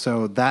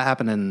 So that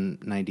happened in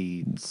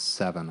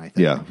 97, I think.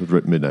 Yeah, it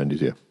was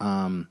mid-90s, yeah.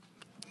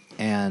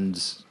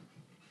 And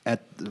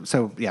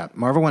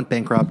Marvel went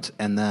bankrupt,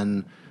 and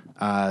then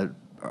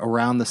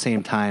around the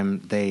same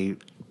time, they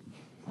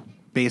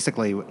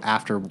basically,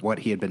 after what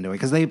he had been doing,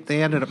 because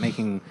they ended up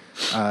making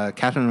a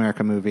Captain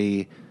America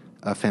movie,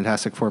 a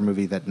Fantastic Four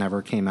movie that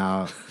never came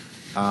out.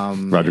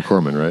 Roger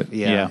Corman, right?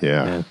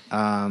 Yeah.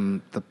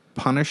 The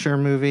Punisher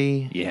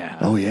movie. Yeah.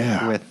 Oh,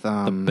 yeah. With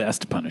the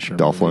best Punisher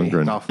Dolph movie.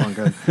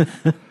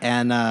 Lundgren.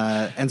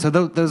 and so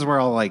those were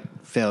all like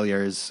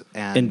failures.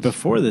 And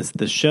before this,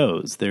 the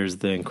shows. There's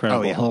the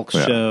Incredible Hulk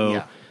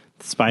show,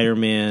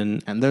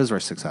 Spider-Man. And those were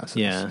successes.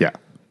 Yeah. Yeah.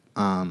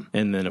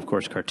 And then, of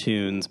course,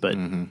 cartoons. But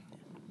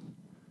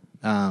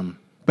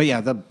But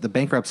yeah, the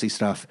bankruptcy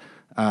stuff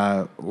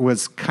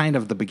was kind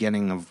of the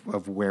beginning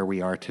of where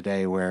we are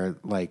today, where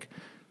like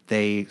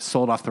they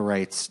sold off the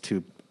rights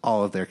to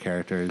all of their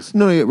characters.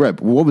 No, yeah, right.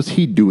 What was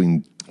he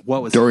doing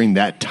during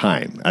that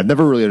time? I've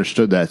never really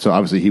understood that. So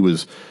obviously he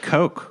was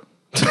Coke.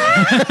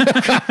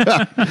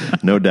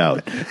 No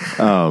doubt.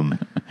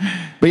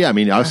 But yeah, I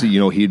mean, obviously,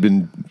 he'd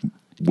been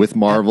with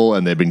Marvel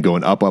and they've been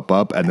going up,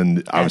 and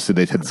then obviously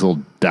they had this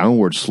little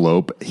downward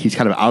slope. He's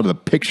kind of out of the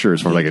picture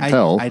as far as I can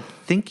tell. I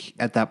think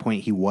at that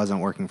point he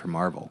wasn't working for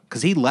Marvel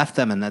because he left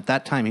them, and at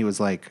that time he was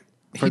like,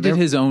 he did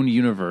his own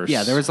universe.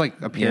 Yeah, there was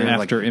like a period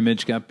after like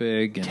Image got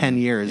big. 10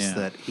 years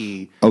that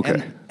he...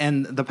 Okay.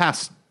 And the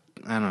past,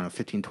 I don't know,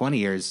 15, 20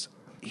 years,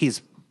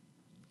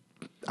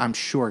 I'm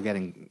sure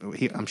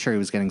he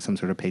was getting some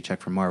sort of paycheck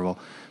from Marvel,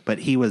 but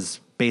he was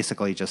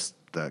basically just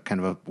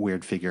kind of a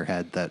weird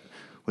figurehead that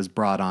was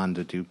brought on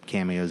to do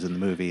cameos in the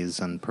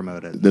movies and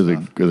promote it. There's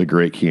a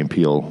great Key and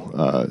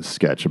Peele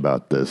sketch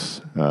about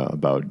this,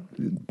 about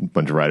a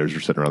bunch of writers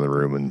are sitting around the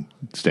room and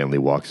Stan Lee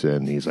walks in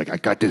and he's like, I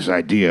got this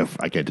idea.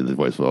 I can't do the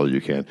voice as well as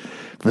you can.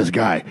 But this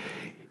guy,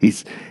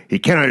 he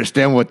can't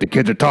understand what the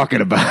kids are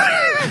talking about.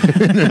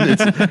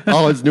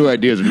 All his new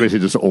ideas are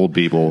basically just old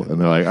people.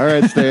 And they're like, all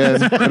right, Stan,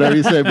 whatever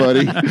you say,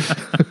 buddy.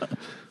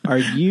 Are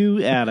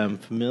you, Adam,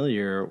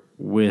 familiar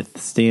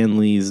with Stan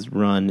Lee's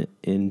run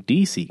in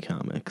DC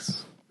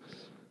Comics?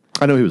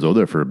 I know he was over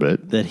there for a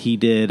bit. That he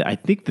did, I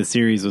think the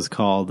series was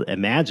called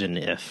Imagine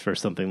If or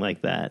something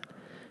like that,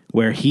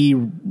 where he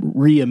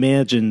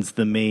reimagines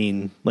the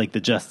main, like the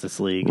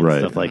Justice League and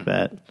stuff like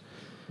that.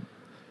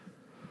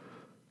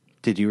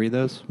 Did you read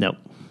those? No.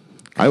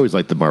 I always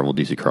liked the Marvel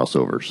DC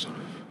crossovers.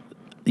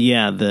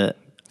 Yeah, the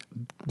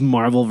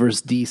Marvel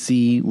vs.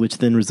 DC, which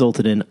then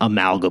resulted in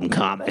Amalgam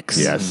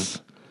Comics. Yes.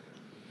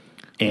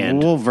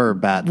 And Wolver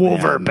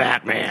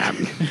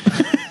Batman.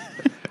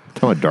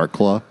 Talking about Dark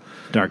Claw?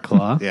 Dark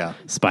Claw. Yeah.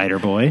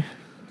 Spider-Boy.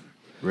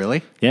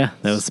 Really? Yeah,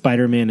 that was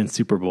Spider-Man and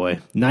Superboy.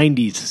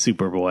 90s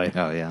Superboy.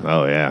 Oh, yeah.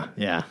 Oh, yeah.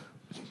 Yeah.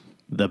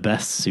 The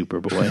best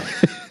Superboy.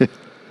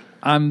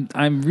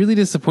 I'm really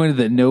disappointed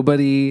that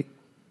nobody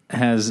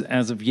has,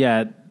 as of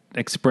yet,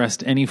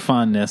 expressed any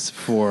fondness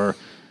for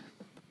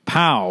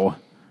POW,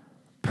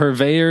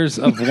 Purveyors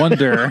of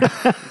Wonder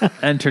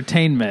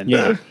Entertainment.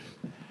 Yeah.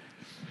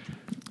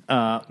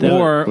 Yeah,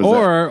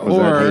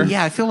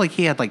 I feel like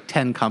he had like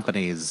 10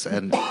 companies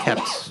and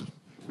kept...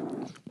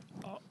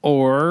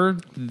 Or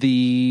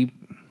the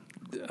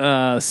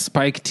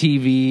Spike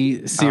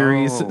TV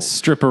series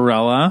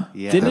Stripperella.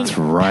 Yeah. That's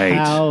right.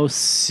 POW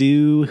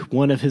sue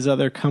one of his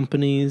other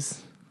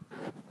companies?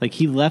 Like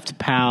he left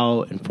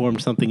POW and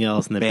formed something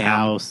else, and then BAM.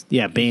 POW...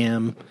 Yeah,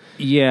 BAM.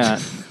 Yeah.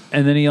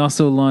 And then he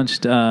also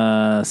launched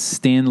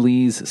Stan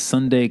Lee's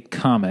Sunday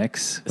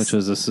Comics, which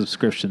was a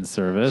subscription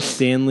service.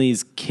 Stan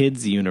Lee's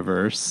Kids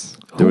Universe.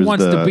 Who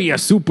wants to be a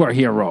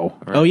superhero?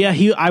 Oh, yeah.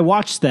 I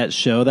watched that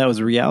show. That was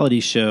a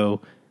reality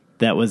show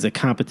that was a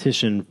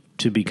competition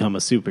to become a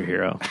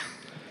superhero.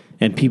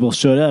 And people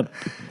showed up.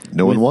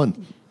 No one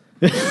won.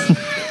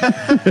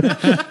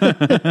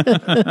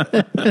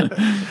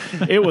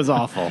 It was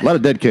awful. A lot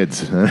of dead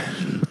kids.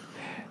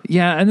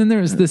 Yeah, and then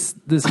there was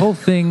this whole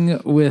thing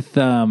with...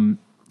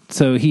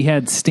 so he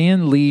had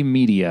Stan Lee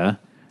Media,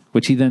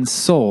 which he then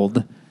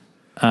sold,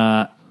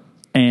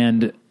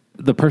 and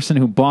the person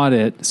who bought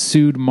it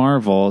sued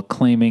Marvel,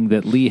 claiming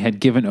that Lee had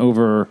given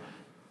over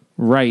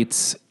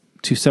rights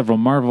to several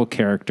Marvel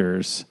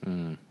characters.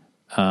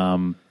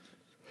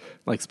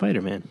 Like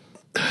Spider-Man.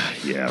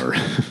 Yeah.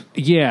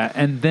 Yeah,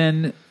 and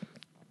then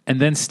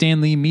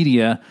Stan Lee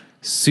Media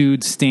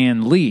sued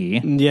Stan Lee.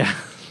 Yeah.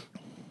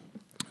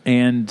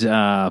 And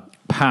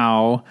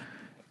POW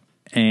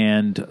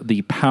and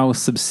the POW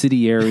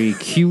subsidiary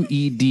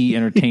QED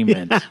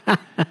Entertainment.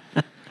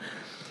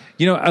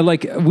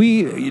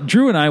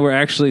 Drew and I were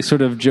actually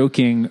sort of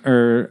joking,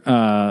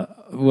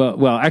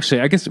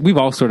 actually, I guess we've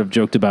all sort of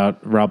joked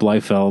about Rob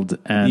Liefeld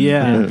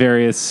and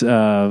various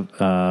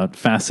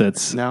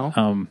facets.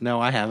 No,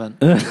 no, I haven't.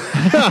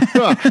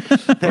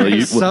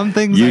 Some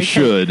things you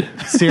should.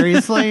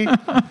 Seriously?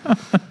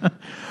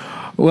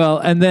 Well,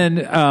 and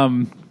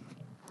then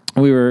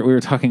we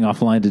were talking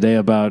offline today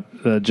about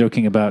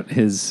joking about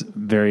his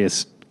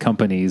various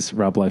companies,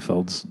 Rob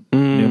Liefeld's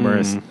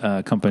numerous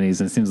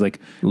companies, and it seems like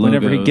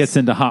whenever he gets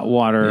into hot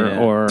water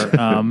or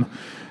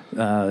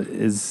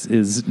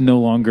is no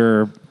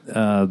longer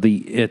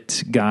the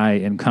it guy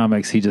in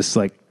comics, he just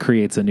like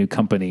creates a new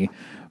company.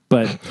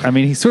 But I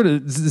mean, he sort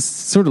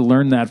of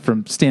learned that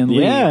from Stan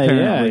Lee.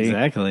 Yeah,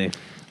 exactly.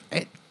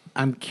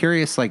 I'm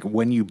curious, like,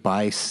 when you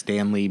buy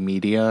Stanley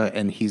Media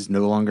and he's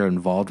no longer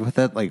involved with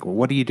it, like,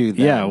 what do you do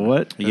then? Yeah,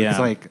 what? It's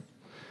like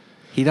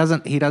he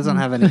doesn't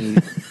have any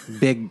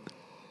big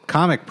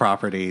comic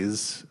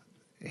properties.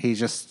 He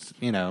just,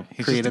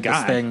 created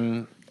this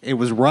thing. It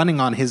was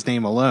running on his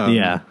name alone.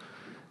 Yeah.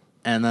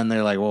 And then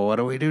they're like, well, what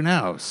do we do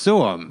now?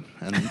 Sue him.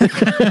 And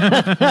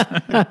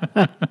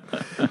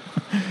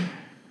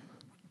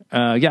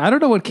I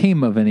don't know what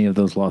came of any of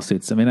those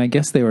lawsuits. I mean, I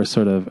guess they were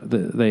sort of,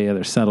 they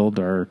either settled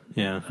or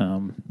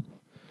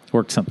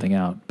worked something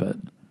out. But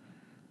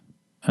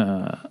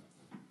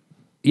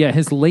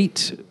his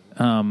late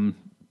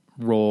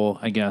role,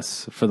 I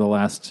guess, for the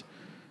last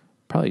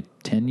probably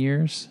 10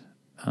 years,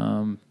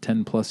 10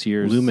 plus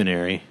years.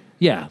 Luminary.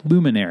 Yeah,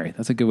 Luminary.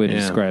 That's a good way to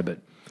describe it.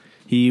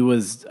 He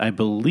was, I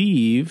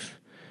believe,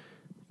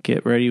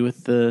 get ready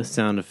with the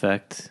sound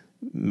effect,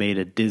 made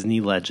a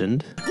Disney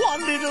legend.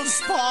 One little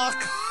spark.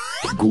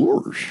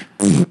 Gorge.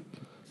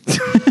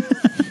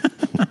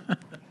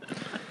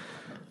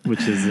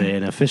 Which is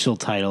an official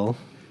title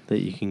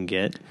that you can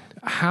get.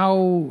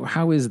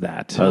 How is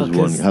that? How's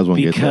one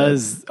get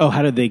that?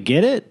 How did they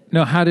get it?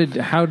 No, how did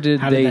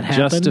they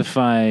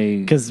justify?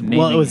 Because it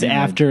was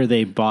after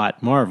they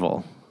bought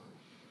Marvel.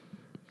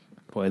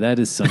 Boy, that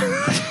is some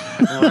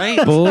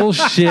right?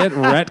 bullshit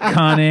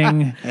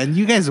retconning. And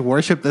you guys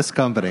worship this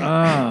company.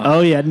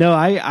 Oh yeah, no,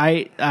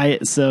 I'm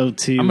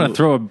gonna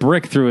throw a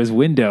brick through his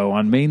window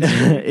on Main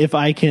Street. If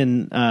I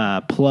can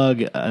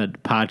plug a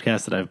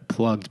podcast that I've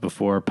plugged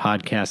before,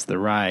 Podcast The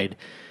Ride.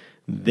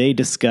 They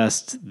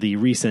discussed the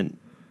recent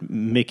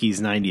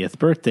Mickey's 90th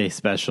birthday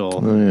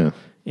special. Oh yeah.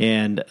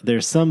 And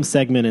there's some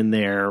segment in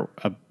there,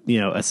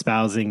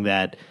 espousing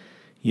that,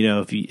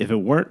 if it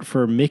weren't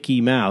for Mickey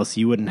Mouse,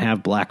 you wouldn't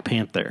have Black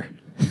Panther.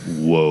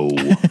 Whoa.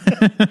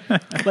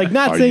 Like,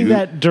 not saying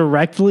that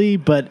directly,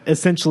 but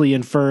essentially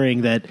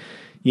inferring that,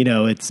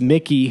 it's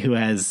Mickey who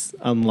has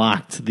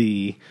unlocked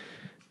the,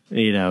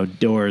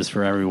 doors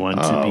for everyone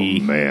to be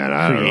man,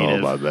 I creative. don't know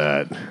about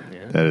that.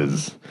 Yeah. That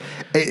is...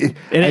 And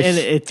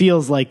it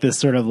feels like this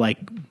sort of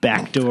like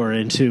backdoor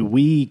into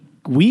we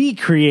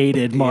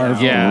created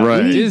Marvel. Yeah,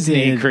 right.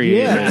 Disney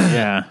created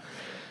it.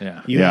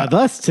 Yeah. You have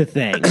us to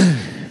thank.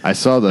 I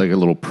saw a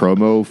little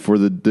promo for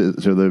the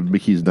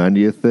Mickey's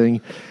 90th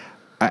thing.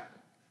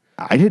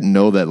 I didn't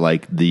know that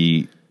like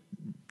the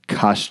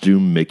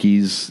costume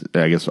Mickeys,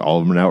 I guess all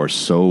of them now, are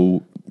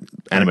so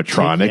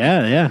animatronic.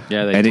 Yeah.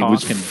 They and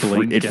talk it and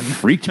blink. It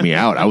freaked me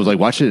out. I was like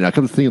watching it, and I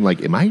kept thinking,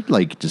 like, am I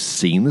like just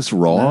seeing this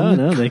wrong?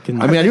 No, they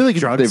can. I mean, I knew they could.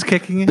 Drugs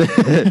kicking in.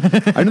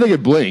 I knew they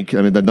could blink.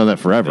 I mean, they've done that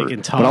forever. They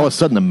can talk. But all of a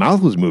sudden, the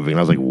mouth was moving, and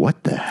I was like,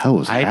 "What the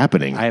hell is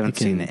happening?" I haven't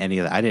seen any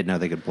of that. I didn't know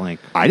they could blink.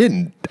 I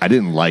didn't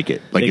like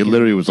it. Like, it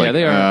literally was like,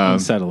 they are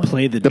unsettling.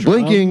 Play the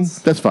blinking.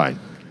 That's fine.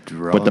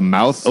 Drums. But the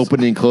mouth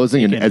opening and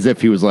closing, and as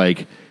if he was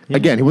like,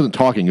 again, he wasn't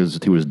talking.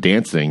 He was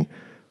dancing.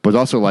 But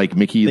also, like,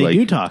 Mickey, They like,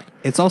 do talk.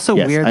 It's also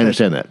yes, weird. I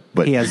understand that,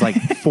 but he has like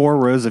 4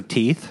 rows of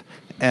teeth,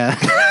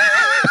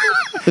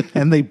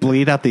 and they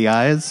bleed out the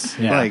eyes.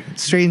 Yeah. Like,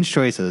 strange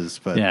choices,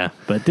 but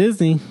But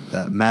Disney,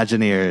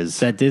 Imagineers.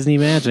 that Disney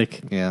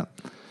magic. Yeah.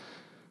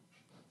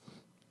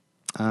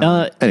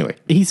 anyway,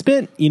 He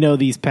spent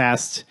these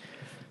past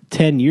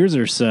 10 years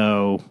or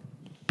so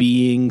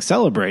being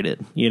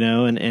celebrated,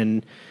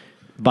 and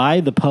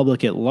by the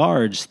public at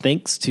large,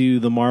 thanks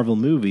to the Marvel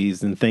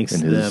movies and thanks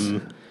and to his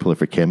them.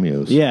 prolific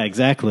cameos. Yeah,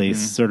 exactly.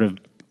 Sort of,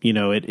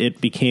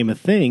 it became a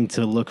thing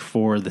to look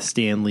for the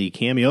Stan Lee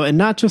cameo, and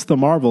not just the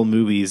Marvel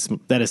movies,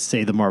 that is to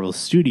say the Marvel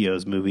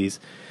Studios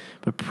movies,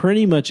 but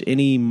pretty much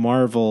any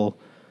Marvel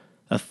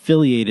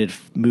affiliated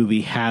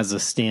movie has a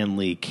Stan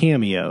Lee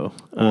cameo.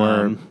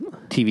 Or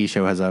TV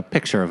show has a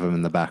picture of him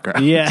in the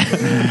background. Yeah.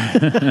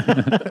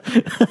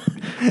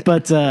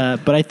 But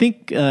I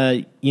think,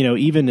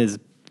 even as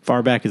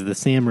far back as the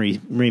Sam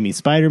Raimi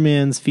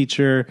Spider-Man's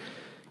feature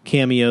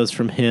cameos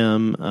from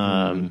him.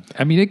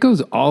 I mean, it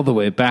goes all the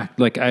way back.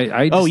 Like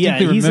I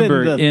distinctly he's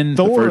remember in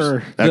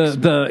Thor,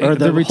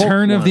 the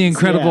Return of the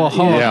Incredible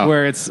Hulk,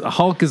 where it's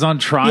Hulk is on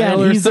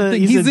trial or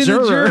something. He's in a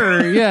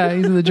juror. Yeah,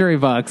 he's in the jury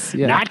box.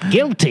 Yeah. Not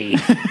guilty.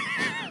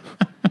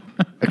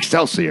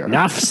 Excelsior.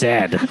 Enough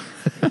said.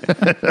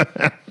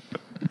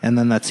 And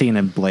then that scene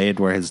in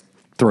Blade where his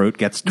throat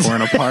gets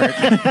torn apart.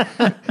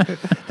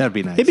 That'd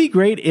be nice. It'd be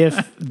great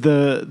if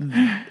the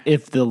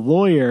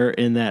lawyer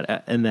in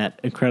that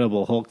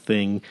Incredible Hulk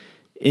thing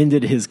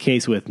ended his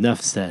case with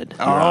 "Nuff said."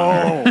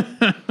 Oh,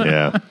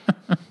 Yeah.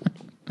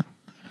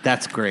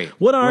 that's great.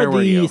 What are Where were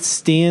the you?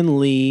 Stan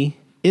Lee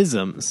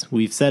isms?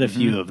 We've said a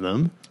few of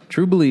them.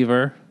 True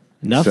believer.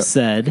 Nuff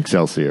said.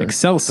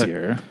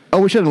 Excelsior.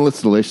 Oh, we should have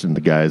enlisted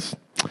the guys.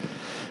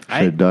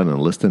 Should have done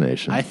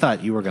enlistination. I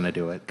thought you were going to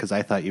do it because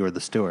I thought you were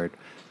the steward.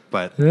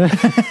 But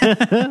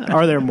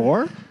Are there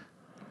more?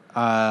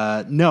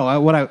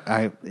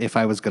 no, if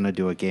I was going to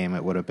do a game,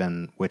 it would have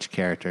been which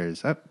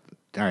characters. All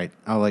right,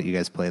 I'll let you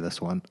guys play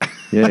this one.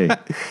 Yay.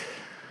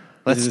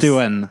 Let's do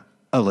an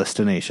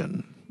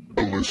Enlistination.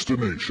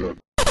 Enlistination.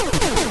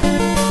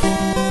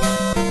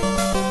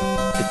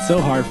 It's so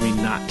hard for me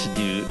not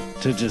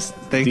to just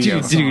Thank do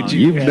you. the song.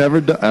 You've never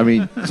done. I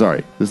mean,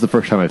 sorry. This is the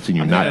first time I've seen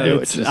you not do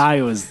it.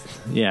 I was,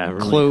 really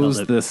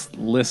Close this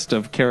list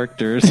of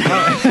characters. All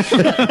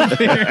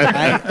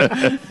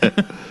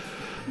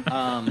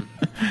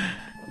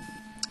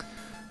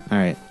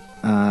right.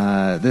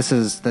 This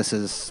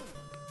is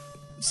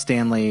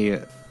Stanley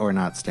or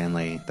not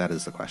Stanley. That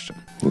is the question.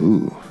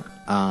 Ooh.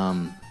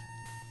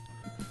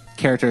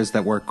 Characters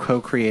that were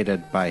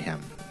co-created by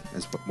him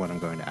is what I'm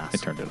going to ask. I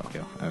turned it off.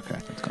 Okay.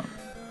 It's gone.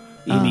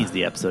 He needs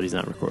the episode. He's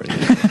not recording.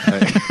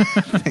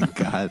 Thank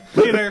God.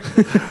 Later.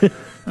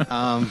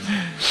 All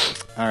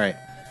right.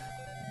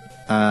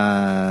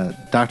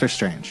 Doctor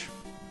Strange.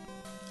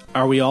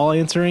 Are we all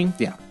answering?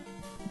 Yeah.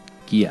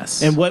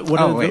 Yes. And what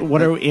are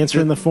we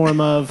answering in the form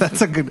of?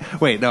 That's a good.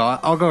 Wait, no,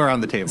 I'll go around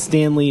the table.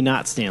 Stanley,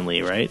 not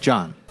Stanley, right?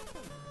 John.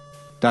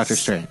 Doctor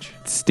Strange.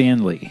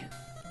 Stanley.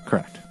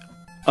 Correct.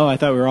 Oh, I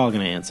thought we were all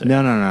going to answer.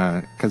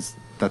 No, because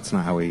that's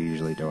not how we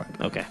usually do it.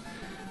 Okay.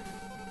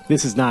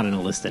 This is not an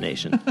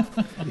Elistination.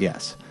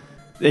 Yes.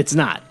 It's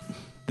not.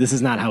 This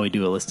is not how we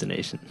do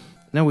Elistination.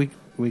 No, we.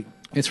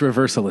 It's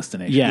reverse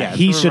Elistination. Yeah, it's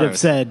he should have reverse.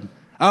 said.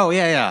 Oh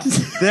yeah.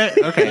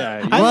 Okay.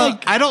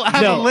 I don't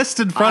have a list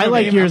in front I of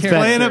like me. yours I'm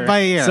playing better. it by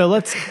ear. So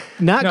let's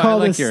not No, call I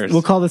like this. yours.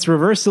 We'll call this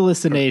reverse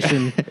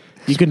Elistination.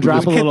 You can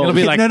drop a little. It'll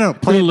be like No,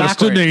 play it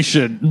backwards.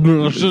 Elistination.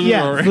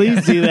 Yeah,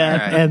 please do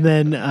that, All right. and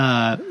then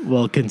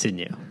we'll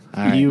continue.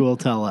 right. You will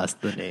tell us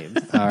the names.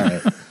 All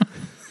right.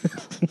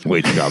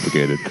 Way too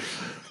complicated.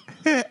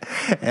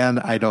 And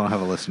I don't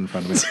have a list in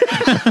front of me.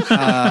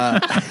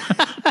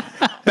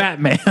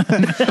 Batman.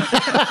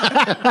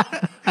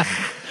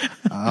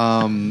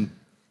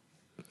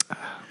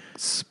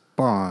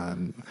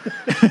 Spawn.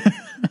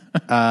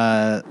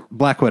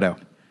 Black Widow.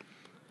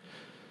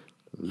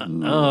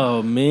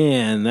 Oh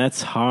man,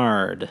 that's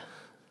hard.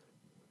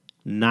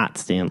 Not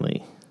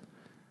Stanley.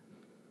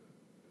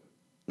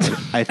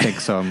 I think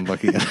so. I'm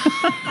looking at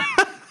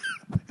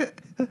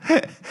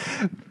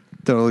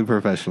totally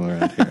professional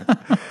around here.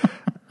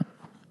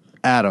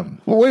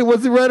 Adam. Well, wait,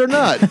 was he right or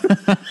not? This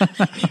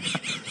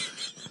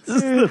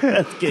is the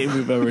best game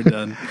we've ever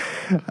done.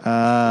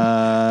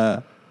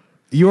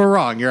 You were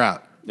wrong. You're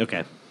out.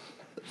 Okay.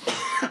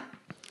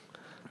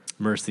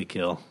 Mercy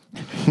kill.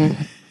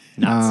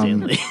 Not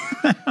Stanley.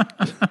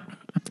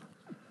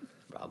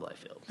 Rob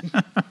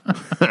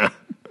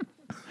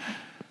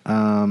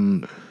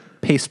Liefeld.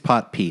 Paste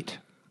Pot Pete.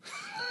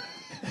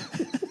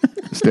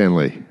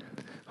 Stanley.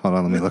 Hold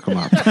on, let me look him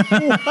up.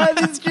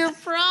 What is your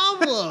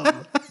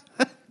problem?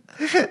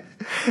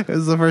 It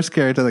was the first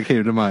character that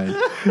came to mind.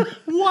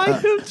 Why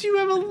don't you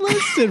have a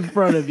list in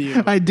front of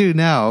you? I do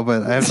now,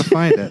 but I have to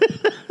find it.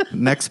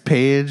 Next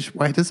page.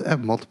 Why does it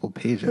have multiple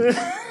pages?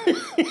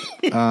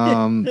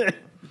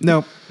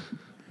 Nope.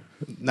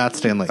 Not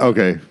Stanley.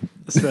 Okay.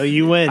 So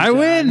you win. I John.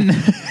 win.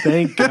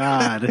 Thank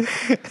God.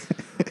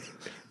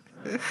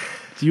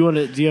 Do you have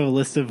a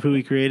list of who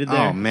he created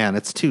there? Oh man,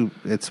 it's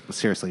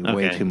seriously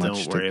way Okay, too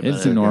much. don't worry about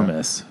It's it.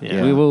 enormous.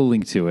 Yeah. We will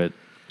link to it,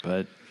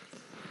 but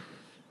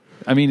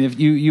I mean, if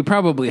you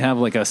probably have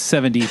like a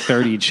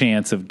 70-30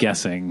 chance of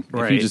guessing if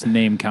Right. you just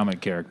name comic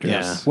characters.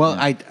 Yeah. Well,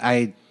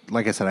 I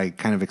like I said, I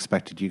kind of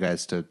expected you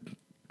guys to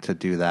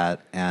do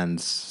that, and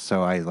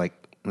so I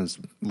was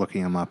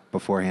looking them up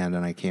beforehand,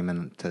 and I came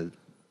in to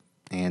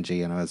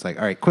Angie, and I was like,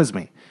 "All right, quiz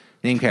me,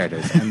 name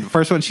characters." And the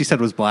first one she said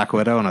was Black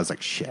Widow, and I was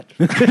like, "Shit."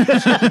 And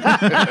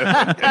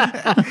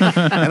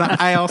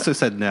I also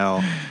said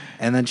no,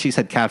 and then she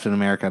said Captain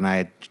America, and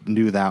I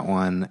knew that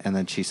one, and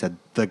then she said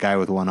the guy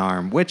with one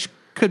arm, which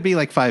could be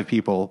like 5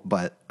 people,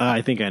 but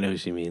I think I know who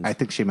she means. I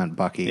think she meant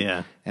Bucky.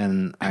 Yeah.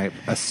 And I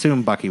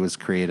assume Bucky was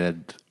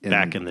created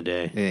Back in the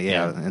day.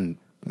 Yeah. And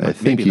I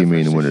think you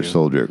mean Winter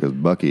Soldier because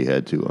Bucky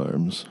had 2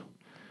 arms.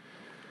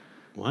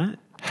 What?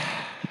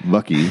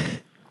 Bucky,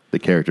 the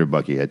character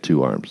Bucky, had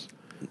 2 arms.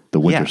 The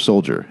Winter Yeah.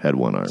 Soldier had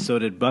 1 arm. So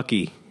did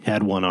Bucky.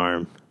 Had one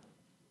arm.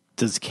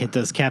 Does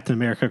Captain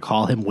America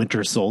call him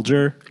Winter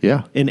Soldier?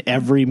 Yeah. In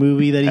every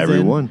movie that he's Every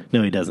in? one.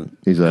 No, he doesn't.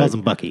 He's He like, calls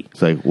him Bucky.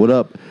 It's like, what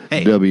up,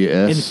 Hey,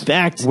 WS? In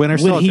fact, Winter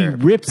when he Soldier.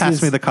 rips Pass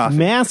his me the coffee.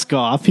 mask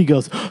off, he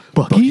goes,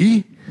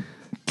 Bucky?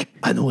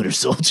 I'm the Winter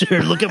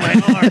Soldier. Look at my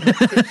arm.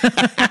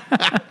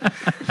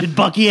 Did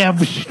Bucky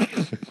have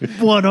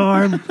one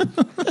arm?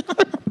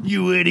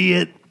 You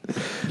idiot.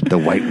 The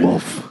White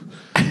Wolf.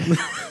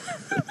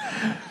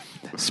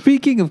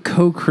 Speaking of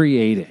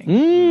co-creating,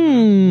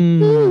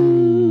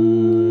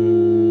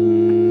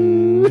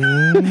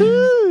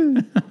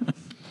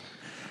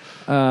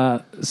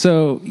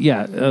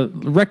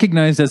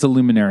 recognized as a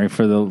luminary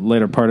for the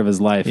later part of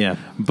his life. Yeah.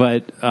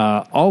 But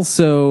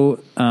also,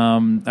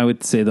 I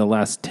would say the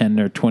last 10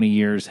 or 20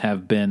 years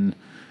have been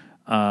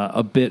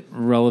a bit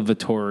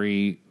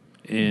revelatory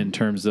in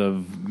terms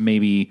of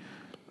maybe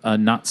a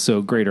not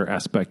so greater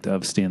aspect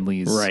of Stan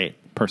Lee's Right.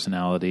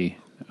 personality,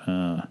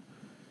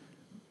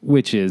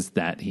 which is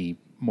that he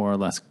more or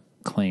less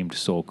claimed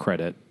sole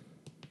credit,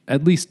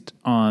 at least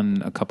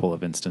on a couple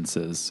of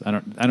instances. I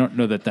don't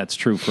know that that's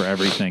true for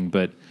everything,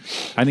 but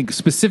I think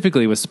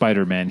specifically with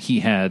Spider-Man, he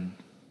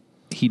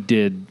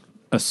did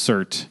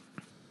assert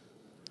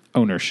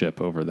ownership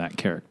over that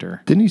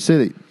character. Didn't he say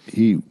that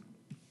he?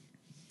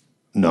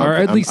 No, or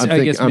at least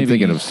I guess I'm maybe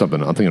thinking of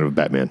something. I'm thinking of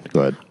Batman.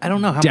 Go ahead. I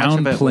don't know how much of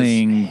it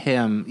downplaying was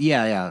him.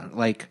 Yeah,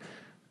 like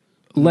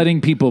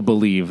letting people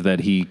believe that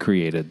he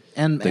created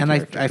and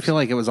I feel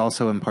like it was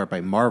also in part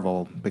by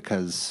Marvel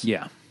because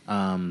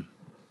I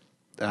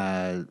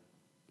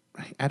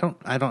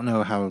don't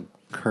know how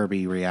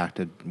Kirby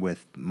reacted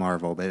with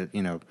Marvel, but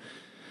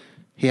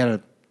he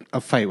had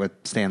a fight with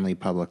Stan Lee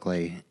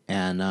publicly,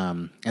 and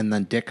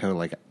then Ditko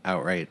like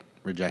outright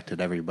rejected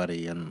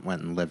everybody and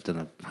went and lived in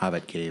a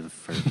hobbit cave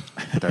for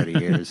 30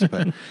 years.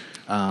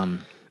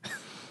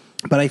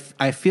 But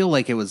I feel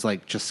like it was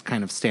like just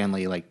kind of Stan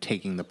Lee like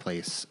taking the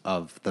place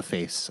of the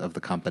face of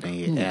the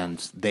company, and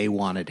they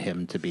wanted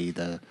him to be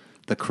the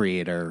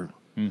creator.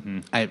 Mm-hmm.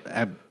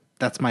 I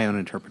that's my own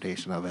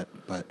interpretation of it,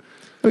 but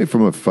I mean,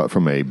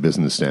 from a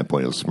business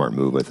standpoint, it was a smart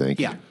move. I think.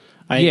 Yeah.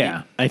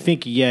 I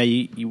think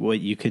what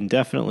you can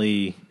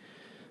definitely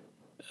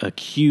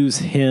accuse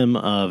him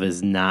of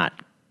is not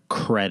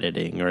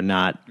crediting or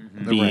not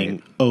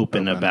being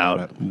open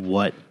about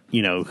what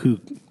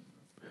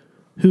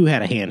who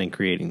had a hand in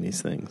creating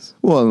these things.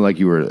 Well, and like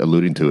you were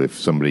alluding to, if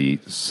somebody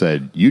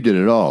said you did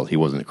it all, he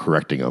wasn't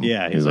correcting them.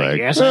 Yeah, he's like,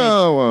 yes,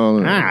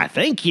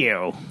 thank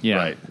you. Yeah,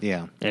 right,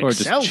 yeah, or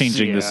just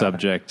changing the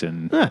subject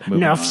and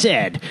enough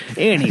said.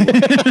 Anyway,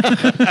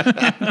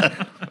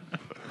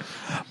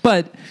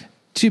 but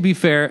to be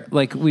fair,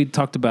 like we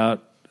talked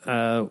about,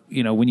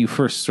 when you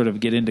first sort of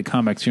get into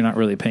comics, you're not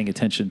really paying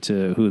attention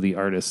to who the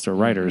artists or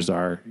writers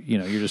are.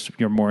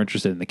 You're more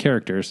interested in the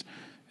characters,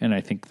 and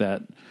I think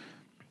that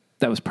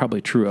was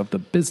probably true of the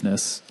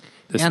business,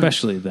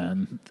 especially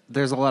then.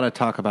 There's a lot of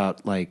talk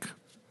about like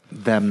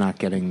them not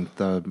getting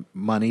the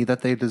money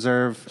that they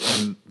deserve,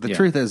 and the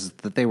truth is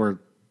that they were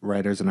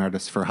writers and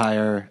artists for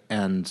hire,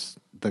 and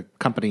the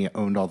company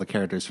owned all the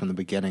characters from the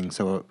beginning.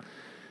 So,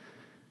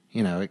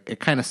 it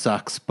kind of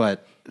sucks,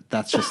 but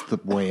that's just the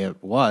way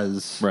it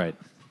was. Right.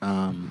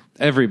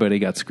 Everybody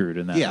got screwed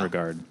in that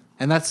regard.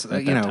 And that's,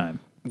 time.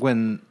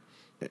 when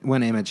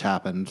Image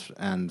happened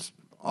and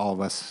all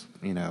of us,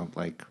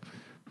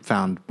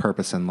 found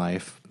purpose in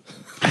life.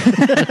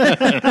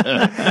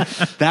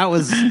 That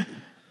was,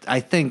 I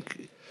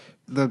think,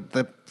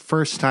 the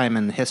first time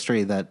in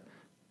history that,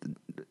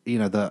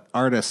 the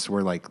artists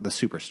were like the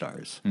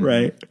superstars.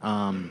 Right.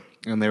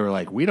 And they were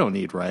like, we don't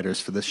need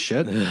writers for this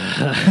shit.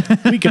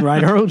 We can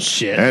write our own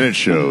shit. And it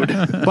showed.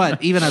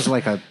 But even as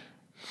like a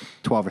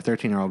 12 or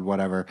 13-year-old,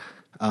 whatever,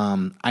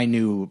 I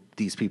knew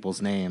these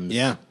people's names.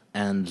 Yeah.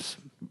 And,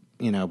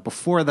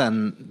 before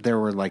then, there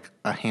were like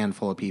a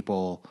handful of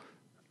people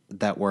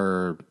that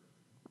were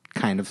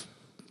kind of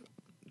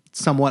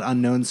somewhat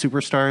unknown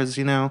superstars,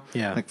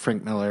 Yeah. like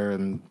Frank Miller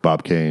and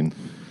Bob Kane.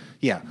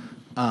 Yeah.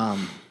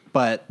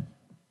 But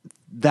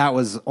that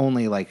was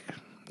only like,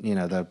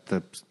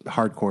 the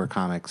hardcore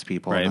comics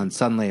people. Right. And then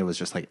suddenly it was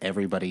just like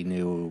everybody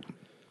knew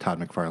Todd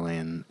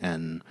McFarlane,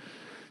 and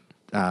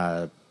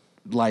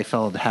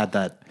Liefeld had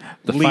that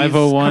the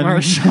 501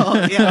 commercial.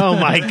 Yeah. Oh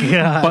my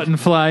God. Button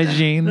fly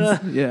jeans.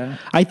 Yeah.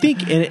 I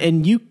think,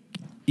 and you,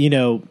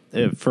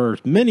 for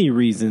many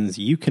reasons,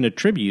 you can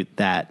attribute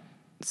that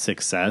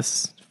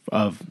success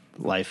of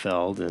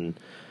Liefeld and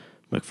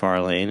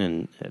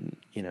McFarlane and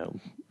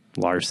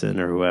Larson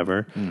or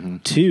whoever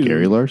to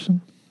Gary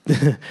Larson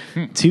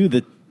to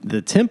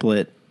the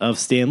template of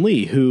Stan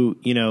Lee, who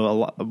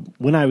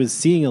when I was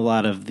seeing a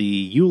lot of the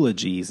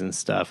eulogies and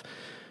stuff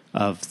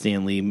of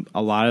Stan Lee,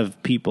 a lot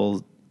of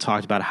people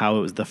talked about how it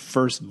was the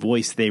first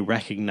voice they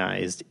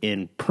recognized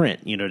in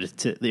print. You knew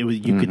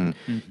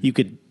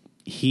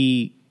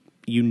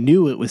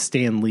it was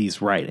Stan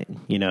Lee's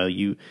writing.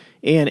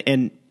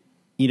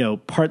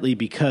 Partly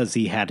because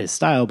he had his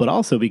style, but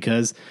also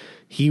because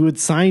he would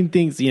sign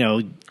things.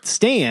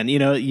 Stan.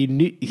 You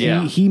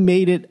knew he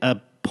made it a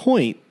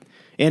point.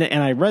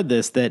 And I read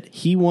this that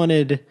he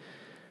wanted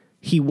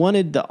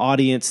the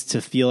audience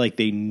to feel like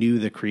they knew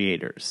the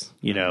creators,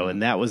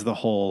 and that was the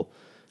whole,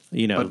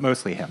 but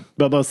mostly him.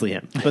 But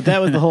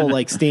that was the whole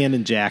like Stan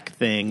and Jack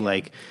thing,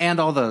 like, and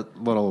all the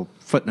little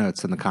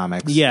footnotes in the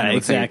comics. Yeah,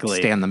 exactly.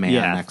 Stan the man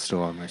next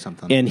to him or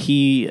something. And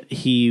he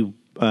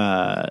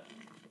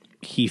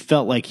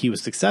felt like he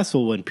was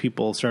successful when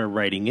people started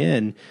writing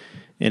in.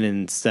 And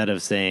instead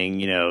of saying,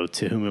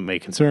 to whom it may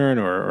concern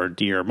or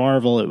Dear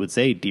Marvel, it would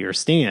say Dear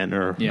Stan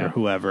or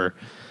whoever.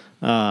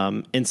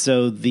 And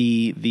so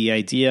the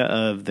idea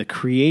of the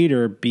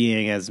creator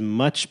being as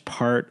much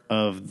part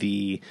of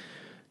the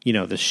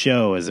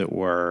show, as it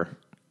were,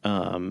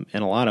 in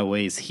a lot of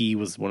ways, he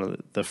was one of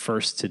the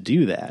first to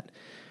do that.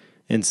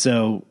 And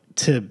so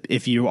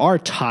if you are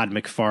Todd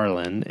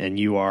McFarlane and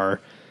you are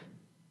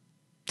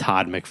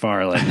Todd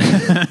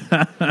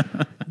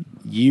McFarlane,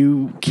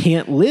 you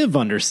can't live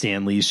under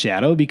Stan Lee's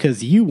shadow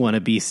because you want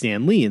to be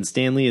Stan Lee. And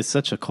Stan Lee is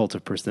such a cult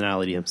of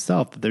personality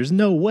himself that there's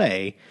no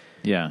way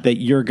that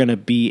you're going to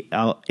be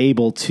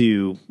able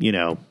to,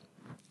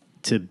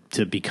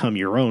 to become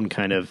your own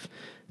kind of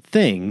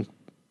thing,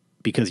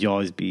 because you'll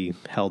always be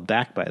held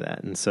back by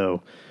that. And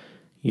so,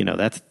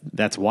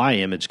 that's why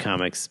Image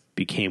Comics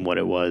became what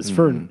it was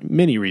for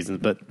many reasons.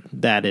 But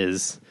that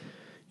is,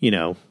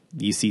 you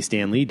see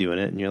Stan Lee doing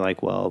it, and you're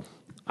like, well,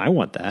 I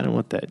want that. I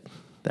want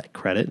that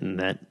credit and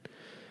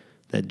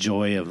that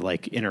joy of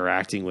like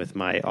interacting with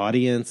my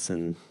audience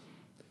and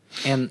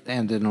in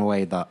a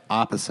way the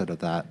opposite of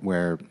that,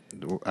 where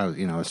I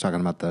was talking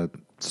about the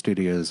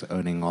studios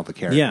owning all the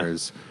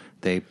characters.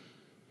 The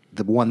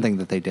one thing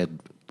that they did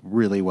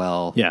really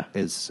well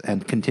is,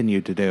 and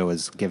continue to do,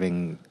 is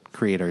giving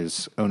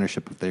creators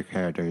ownership of their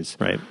characters,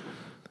 right?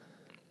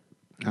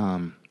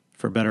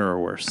 For better or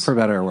worse. For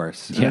better or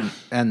worse. Yeah.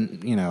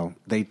 And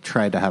they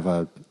tried to have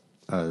a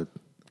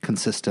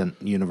consistent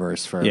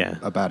universe for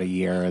about a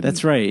year. And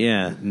that's right,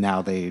 yeah.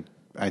 Now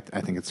I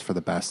think it's for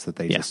the best that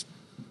they just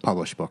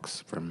publish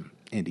books from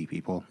indie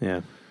people.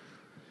 Yeah.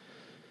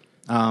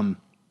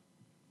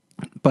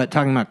 But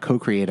talking about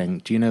co-creating,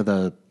 do you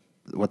know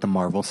what the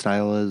Marvel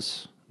style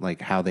is?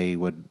 Like how they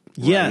would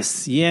write?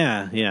 Yes.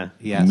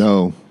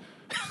 No.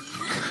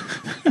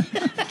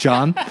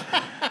 John?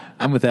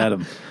 I'm with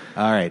Adam.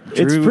 All right.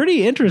 Drew, it's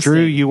pretty interesting.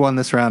 Drew, you won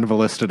this round of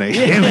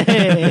hallucination.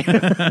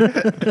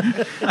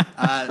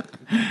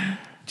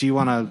 Do you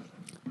want to?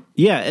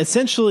 Yeah,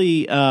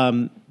 essentially,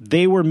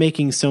 they were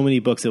making so many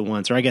books at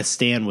once, or I guess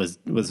Stan was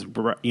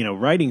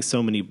writing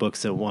so many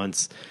books at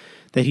once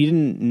that he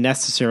didn't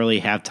necessarily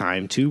have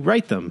time to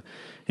write them.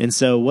 And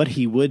so what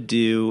he would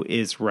do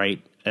is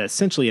write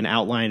essentially an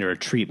outline or a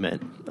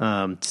treatment.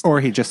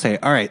 Or he'd just say,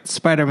 all right,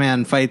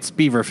 Spider-Man fights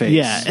Beaverface.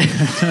 Yeah.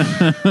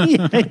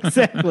 Yeah,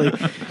 exactly.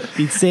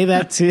 He'd say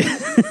that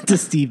to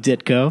Steve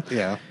Ditko.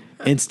 Yeah.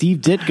 And Steve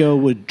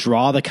Ditko would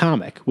draw the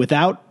comic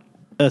without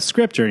a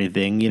script or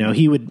anything.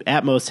 He would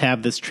at most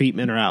have this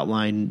treatment or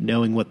outline,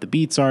 knowing what the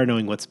beats are,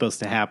 knowing what's supposed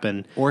to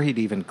happen. Or he'd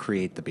even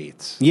create the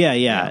beats.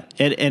 Yeah.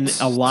 And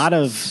a lot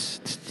of...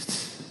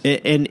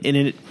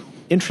 And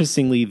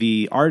interestingly,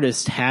 the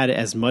artist had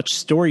as much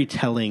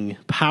storytelling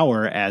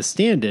power as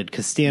Stan did,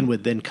 because Stan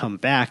would then come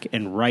back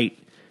and write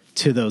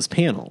to those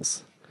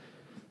panels.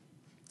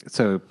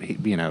 So,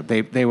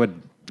 they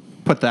would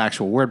put the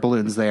actual word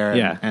balloons there,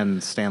 Yeah.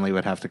 and Stanley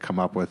would have to come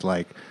up with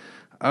like,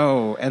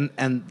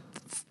 and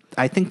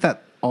I think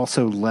that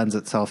also lends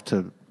itself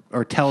to,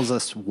 or tells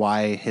us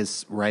why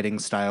his writing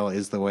style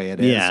is the way it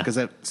is. Yeah. Because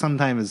it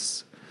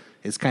sometimes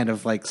is kind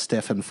of like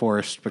stiff and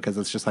forced, because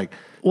it's just like,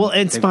 well,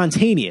 and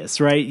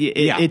spontaneous, right?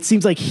 It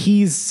seems like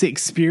he's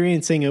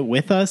experiencing it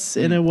with us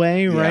in a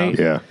way, right?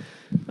 Yeah.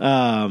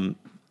 And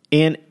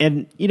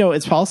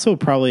it's also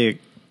probably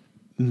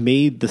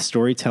made the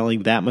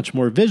storytelling that much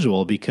more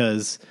visual,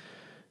 because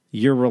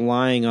you're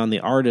relying on the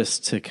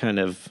artist to kind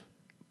of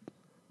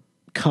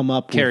come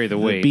up carry with the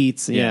weight,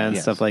 beats, and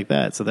stuff like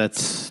that. So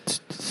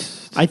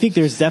I think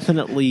there's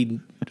definitely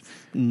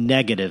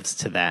negatives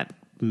to that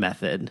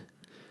method.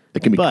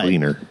 It can be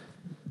cleaner.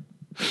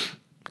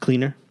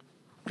 Cleaner?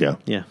 Yeah.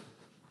 Yeah.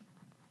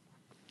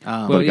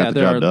 Well, yeah,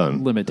 there are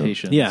done.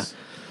 limitations. Yeah.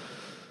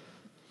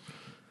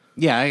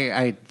 Yeah,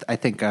 I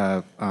think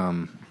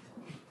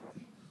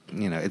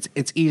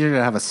it's easier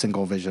to have a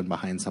single vision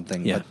behind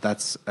something, Yeah. but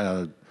that's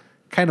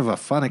kind of a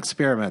fun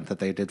experiment that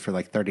they did for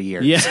like 30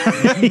 years. Yeah.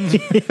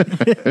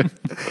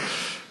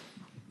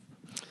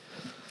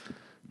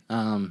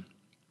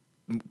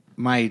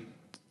 My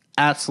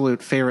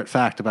absolute favorite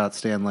fact about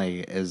Stan Lee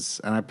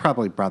is, and I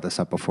probably brought this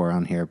up before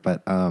on here,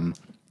 but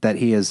that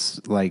he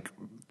is like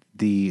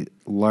the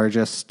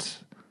largest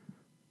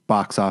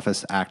box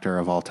office actor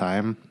of all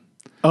time.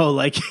 Oh,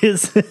 like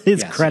his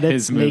credits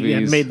his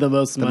movies. made the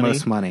most money. The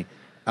most money.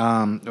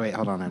 Wait,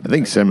 hold on. I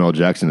think Samuel L.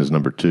 Jackson is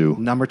number 2.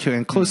 Number 2,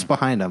 and close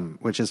behind him,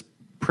 which is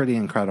pretty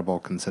incredible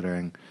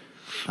considering.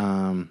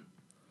 But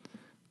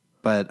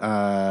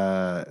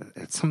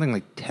it's something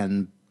like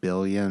 10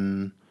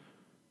 billion,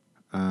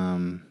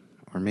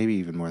 or maybe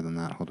even more than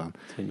that. Hold on.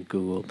 In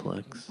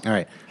Googleplex. All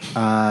right.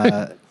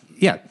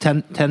 Yeah,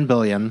 10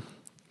 billion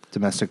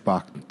domestic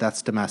box.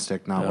 That's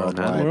domestic, not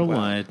worldwide. Not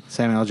worldwide.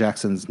 Samuel L.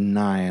 Jackson's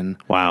 9.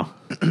 Wow.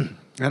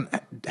 And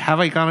have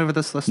I gone over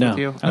this list No, with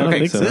you? I don't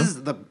think so. This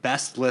is the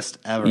best list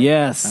ever.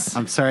 Yes.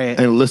 I'm sorry.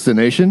 And List the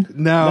Nation?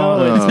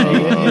 No,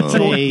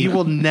 you you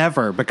will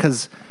never,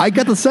 because I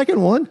got the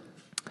second one.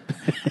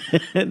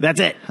 That's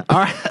it.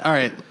 all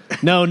right.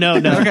 No.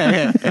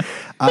 Okay.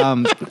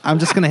 I'm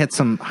just gonna hit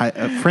some high.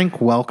 Frank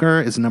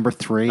Welker is number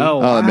 3.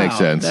 Oh, that makes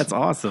sense. That's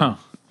awesome. Huh.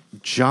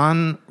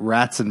 John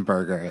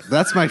Ratzenberger.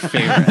 That's my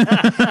favorite.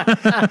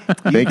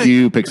 Thank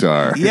you,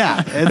 Pixar.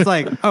 Yeah, it's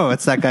like,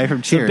 it's that guy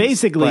from Cheers. So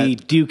basically,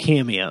 But do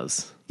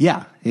cameos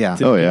yeah.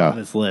 Oh, yeah. on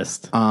this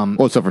list.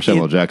 Well, except for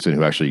Samuel L. Jackson,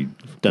 who actually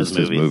Does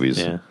his movies.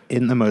 Yeah.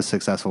 In the most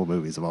successful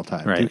movies of all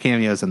time. Right. 2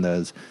 cameos in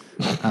those.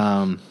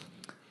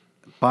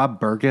 Bob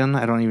Bergen,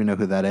 I don't even know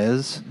who that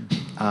is.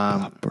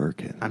 Bob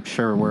Bergen. I'm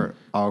sure we're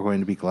all going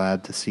to be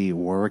glad to see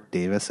Warwick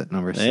Davis at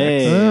number 6.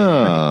 Hey.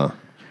 Oh.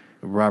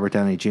 Robert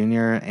Downey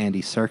Jr.,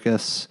 Andy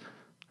Serkis,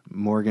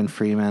 Morgan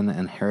Freeman,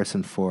 and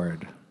Harrison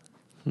Ford.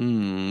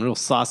 Real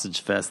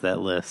sausage fest, that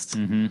list.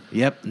 Mm-hmm.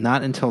 Yep,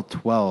 not until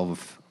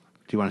 12.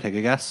 Do you want to take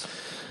a guess?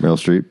 Meryl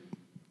Streep.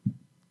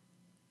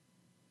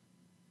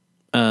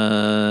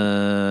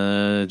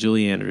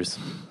 Julie Andrews.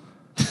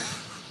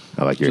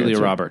 I like your Julia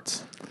answer.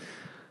 Roberts.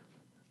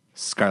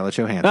 Scarlett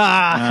Johansson.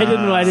 I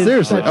didn't.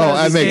 Seriously. Oh,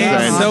 that makes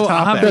sense. So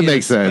That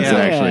makes sense, Yeah.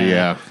 actually,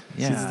 yeah.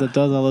 She's that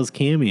does all those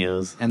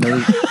cameos. And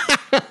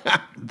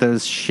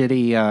those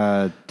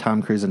shitty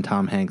Tom Cruise and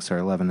Tom Hanks are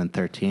 11 and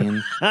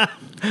 13.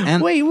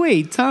 And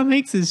Wait, Tom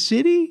Hanks is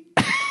shitty?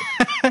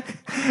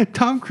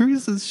 Tom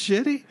Cruise is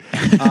shitty?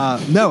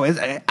 No,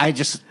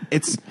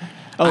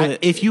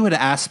 if you had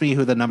asked me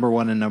who the number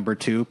 1 and number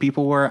 2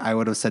 people were, I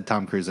would have said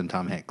Tom Cruise and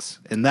Tom Hanks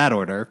in that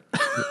order.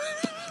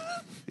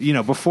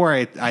 Before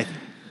I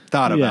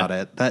thought about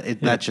it,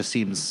 that just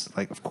seems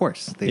like, of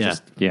course,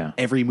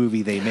 every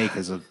movie they make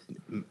is a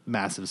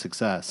massive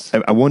success.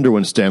 I wonder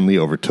when Stan Lee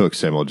overtook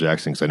Samuel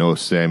Jackson, because I know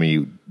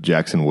Sammy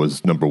Jackson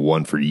was number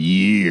 1 for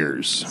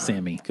years.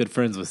 Sammy. Good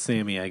friends with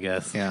Sammy, I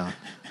guess. Yeah,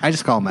 I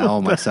just call him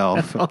Al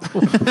myself.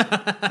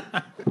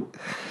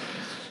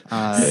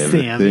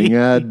 Everything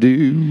I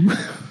do.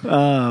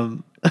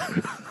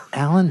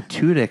 Alan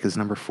Tudyk is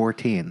number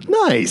 14.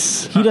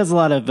 Nice. He does a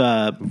lot of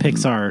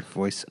Pixar.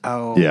 Voice.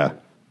 Oh, Yeah.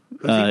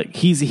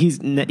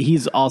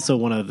 He's also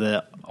one of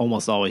the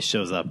almost always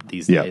shows up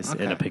these days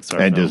in a Pixar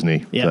and film.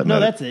 Disney. Yeah, no,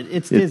 that's it.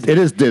 It's Disney. It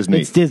is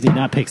Disney. It's Disney,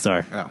 not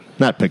Pixar. Oh.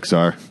 Not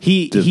Pixar.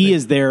 He Disney.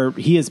 is there.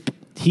 He is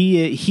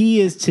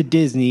to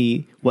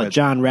Disney what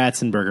John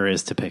Ratzenberger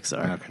is to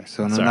Pixar. Okay,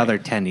 so in another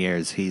 10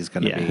 years, he's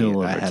going to be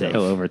he'll ahead overtake. of...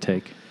 He'll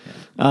overtake.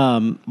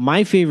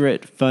 My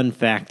favorite fun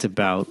fact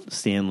about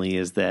Stan Lee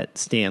is that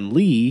Stan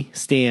Lee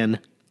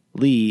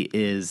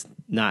is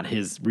not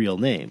his real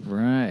name.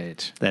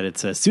 Right. That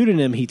it's a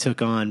pseudonym he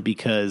took on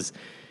because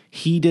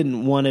he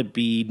didn't want to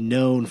be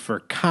known for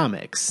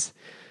comics.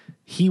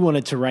 He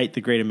wanted to write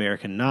the great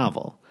American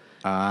novel.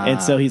 And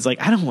so he's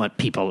like, I don't want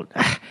people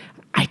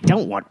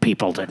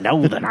to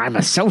know that I'm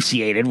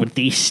associated with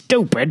these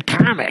stupid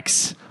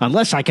comics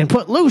unless I can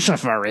put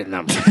Lucifer in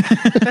them. So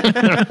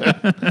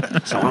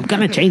I'm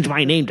going to change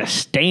my name to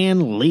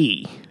Stan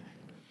Lee.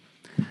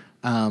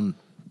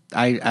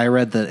 I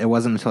read that it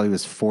wasn't until he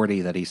was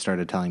 40 that he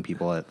started telling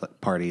people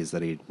at parties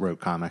that he wrote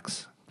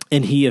comics.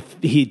 And he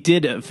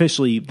did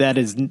officially,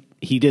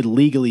 he did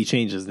legally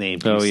change his name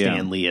to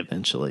Stan Lee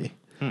eventually.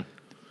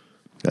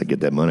 Gotta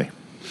get that money.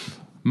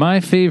 My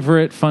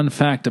favorite fun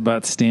fact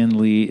about Stan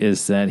Lee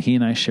is that he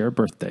and I share a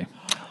birthday.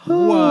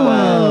 Whoa.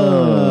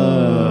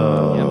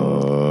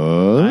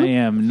 I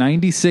am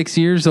 96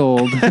 years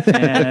old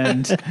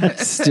and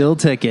still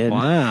ticking.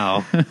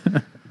 Wow.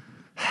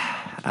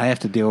 I have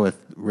to deal with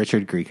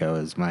Richard Grieco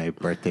as my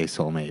birthday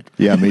soulmate.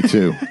 Yeah, me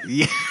too.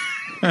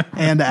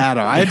 And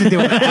Adam. I had to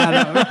deal with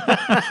Adam.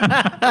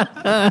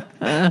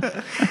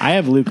 I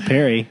have Luke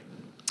Perry.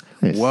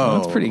 Nice. Whoa.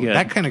 That's pretty good.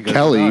 That kind of goes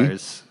Kelly. with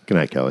ours. Good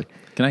night, Kelly.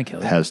 Can I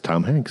kill it? Has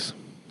Tom Hanks.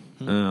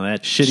 Oh,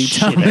 that shitty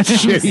Tom.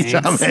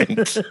 Shitty Tom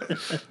Hanks.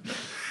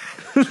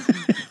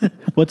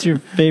 What's your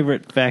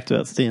favorite fact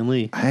about Stan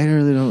Lee? I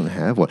really don't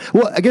have one.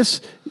 Well, I guess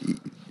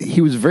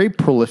he was very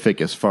prolific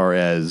as far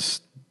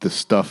as the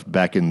stuff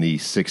back in the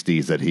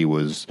 60s that he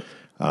was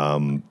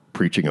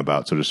preaching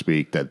about, so to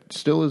speak, that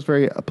still is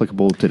very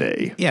applicable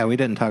today. Yeah, we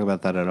didn't talk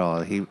about that at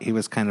all. He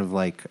was kind of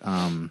like,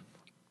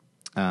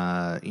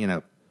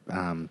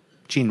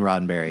 Gene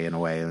Roddenberry in a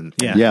way. And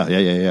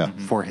Yeah.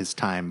 for his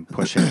time,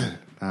 pushing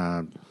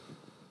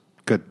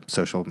good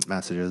social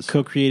messages.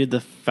 Co-created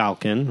the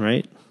Falcon,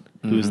 right?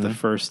 Who was the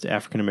first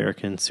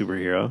African-American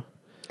superhero.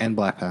 And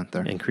Black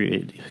Panther. And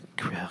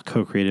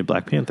co-created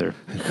Black Panther.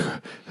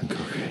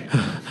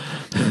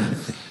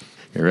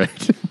 You're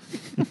right.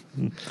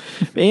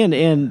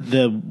 And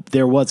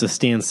there was a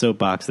Stan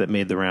soapbox that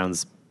made the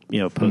rounds,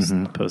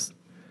 post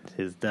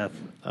his death,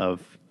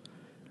 of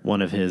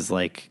one of his,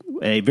 like,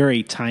 a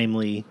very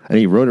timely. And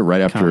he wrote it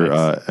right after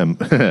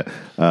after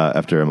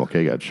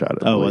MLK got shot.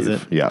 I was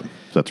believe. it? Yeah. So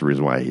that's the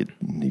reason why he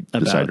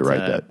decided to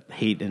write that.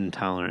 Hate and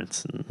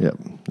intolerance.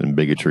 And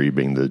bigotry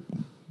being the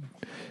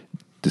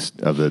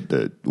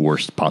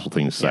worst possible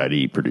thing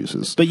society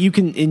produces. But you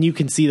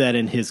can see that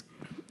in his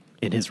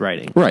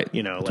writing, Right?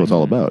 That's what it's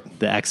all about.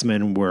 The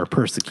X-Men were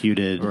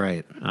persecuted,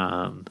 Right.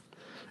 And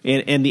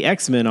the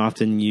X-Men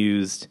often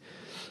used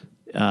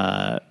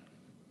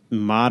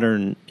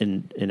modern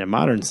in a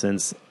modern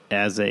sense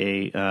as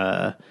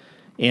a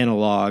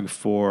analog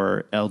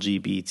for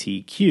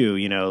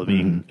LGBTQ,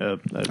 being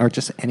or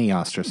just any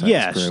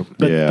ostracized group.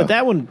 But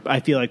that one I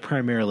feel like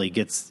primarily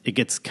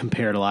gets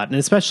compared a lot, and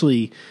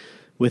especially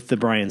with the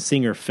Bryan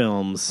Singer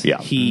films. Yeah.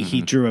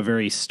 He drew a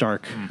very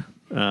stark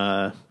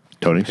Tony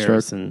Stark.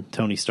 comparison.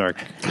 Tony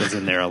Stark was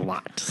in there a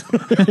lot.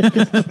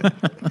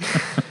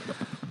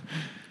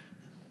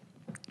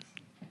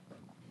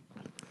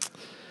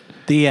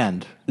 The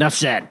end. Enough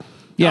said.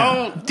 Yeah.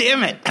 Oh,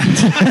 damn it.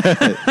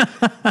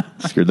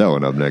 Screwed that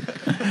one up, Nick.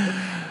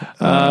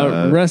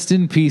 Rest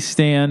in peace,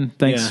 Stan.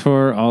 Thanks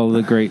for all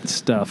the great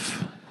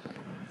stuff.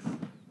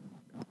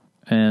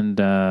 And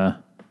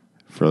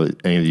for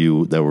any of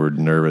you that were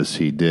nervous,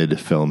 he did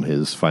film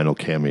his final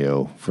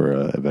cameo for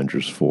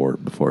Avengers 4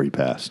 before he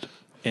passed.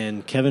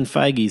 And Kevin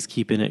Feige's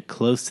keeping it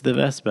close to the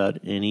vest about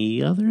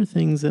any other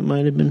things that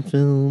might have been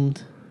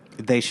filmed.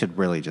 They should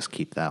really just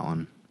keep that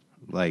one.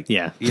 Like,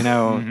 yeah.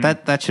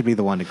 That should be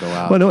the one to go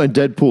out. Well, no, in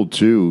Deadpool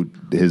 2,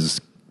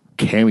 his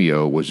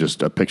cameo was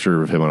just a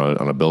picture of him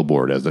on a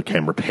billboard as the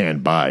camera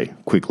panned by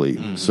quickly.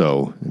 Mm-hmm.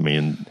 So, I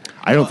mean,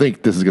 I don't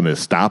think this is going to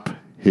stop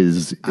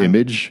his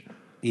image.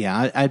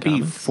 Yeah, I'd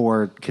be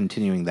for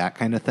continuing that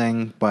kind of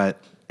thing,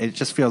 but it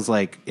just feels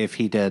like if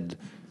he did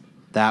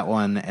that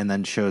one and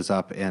then shows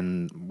up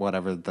in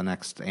whatever the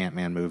next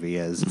Ant-Man movie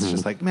is, it's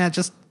just like, man,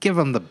 just give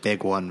him the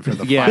big one for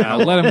the final.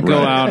 Let him go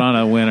out on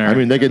a winner. I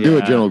mean, they could do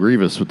a General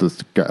Grievous with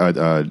this Grand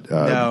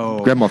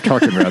Moff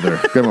Tarkin, rather.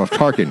 Grand Moff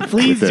Tarkin.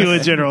 Please do a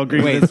General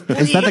Grievous. Wait,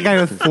 is that the guy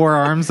with 4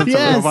 arms that's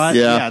a robot?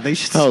 Yeah, they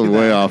should do that.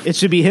 Way off. It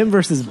should be him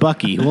versus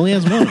Bucky, who only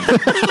has one.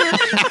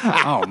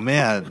 Oh,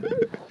 man.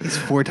 He's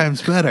 4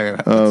 times better.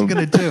 What's he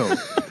going to do?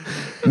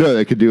 No,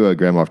 they could do a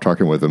Grand Moff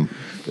Tarkin with him.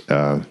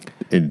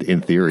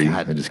 In theory,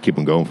 and just keep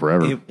them going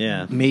forever.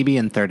 Maybe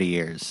in 30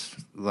 years.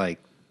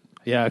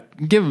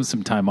 Give him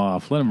some time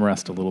off. Let him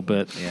rest a little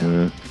bit.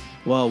 Yeah.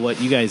 Well, what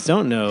you guys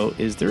don't know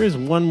is there is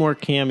one more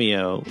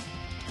cameo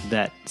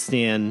that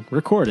Stan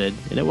recorded,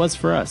 and it was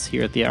for us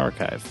here at the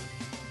Archive.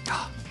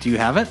 Do you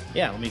have it?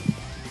 Yeah, let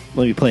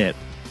me play it.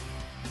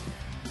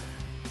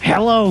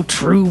 Hello,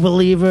 true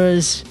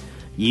believers.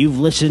 You've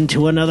listened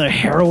to another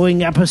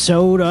harrowing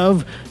episode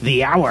of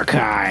The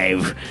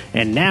Archive,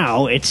 and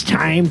now it's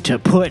time to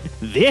put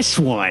this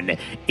one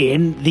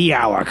in the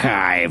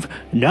archive.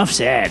 Enough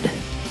said.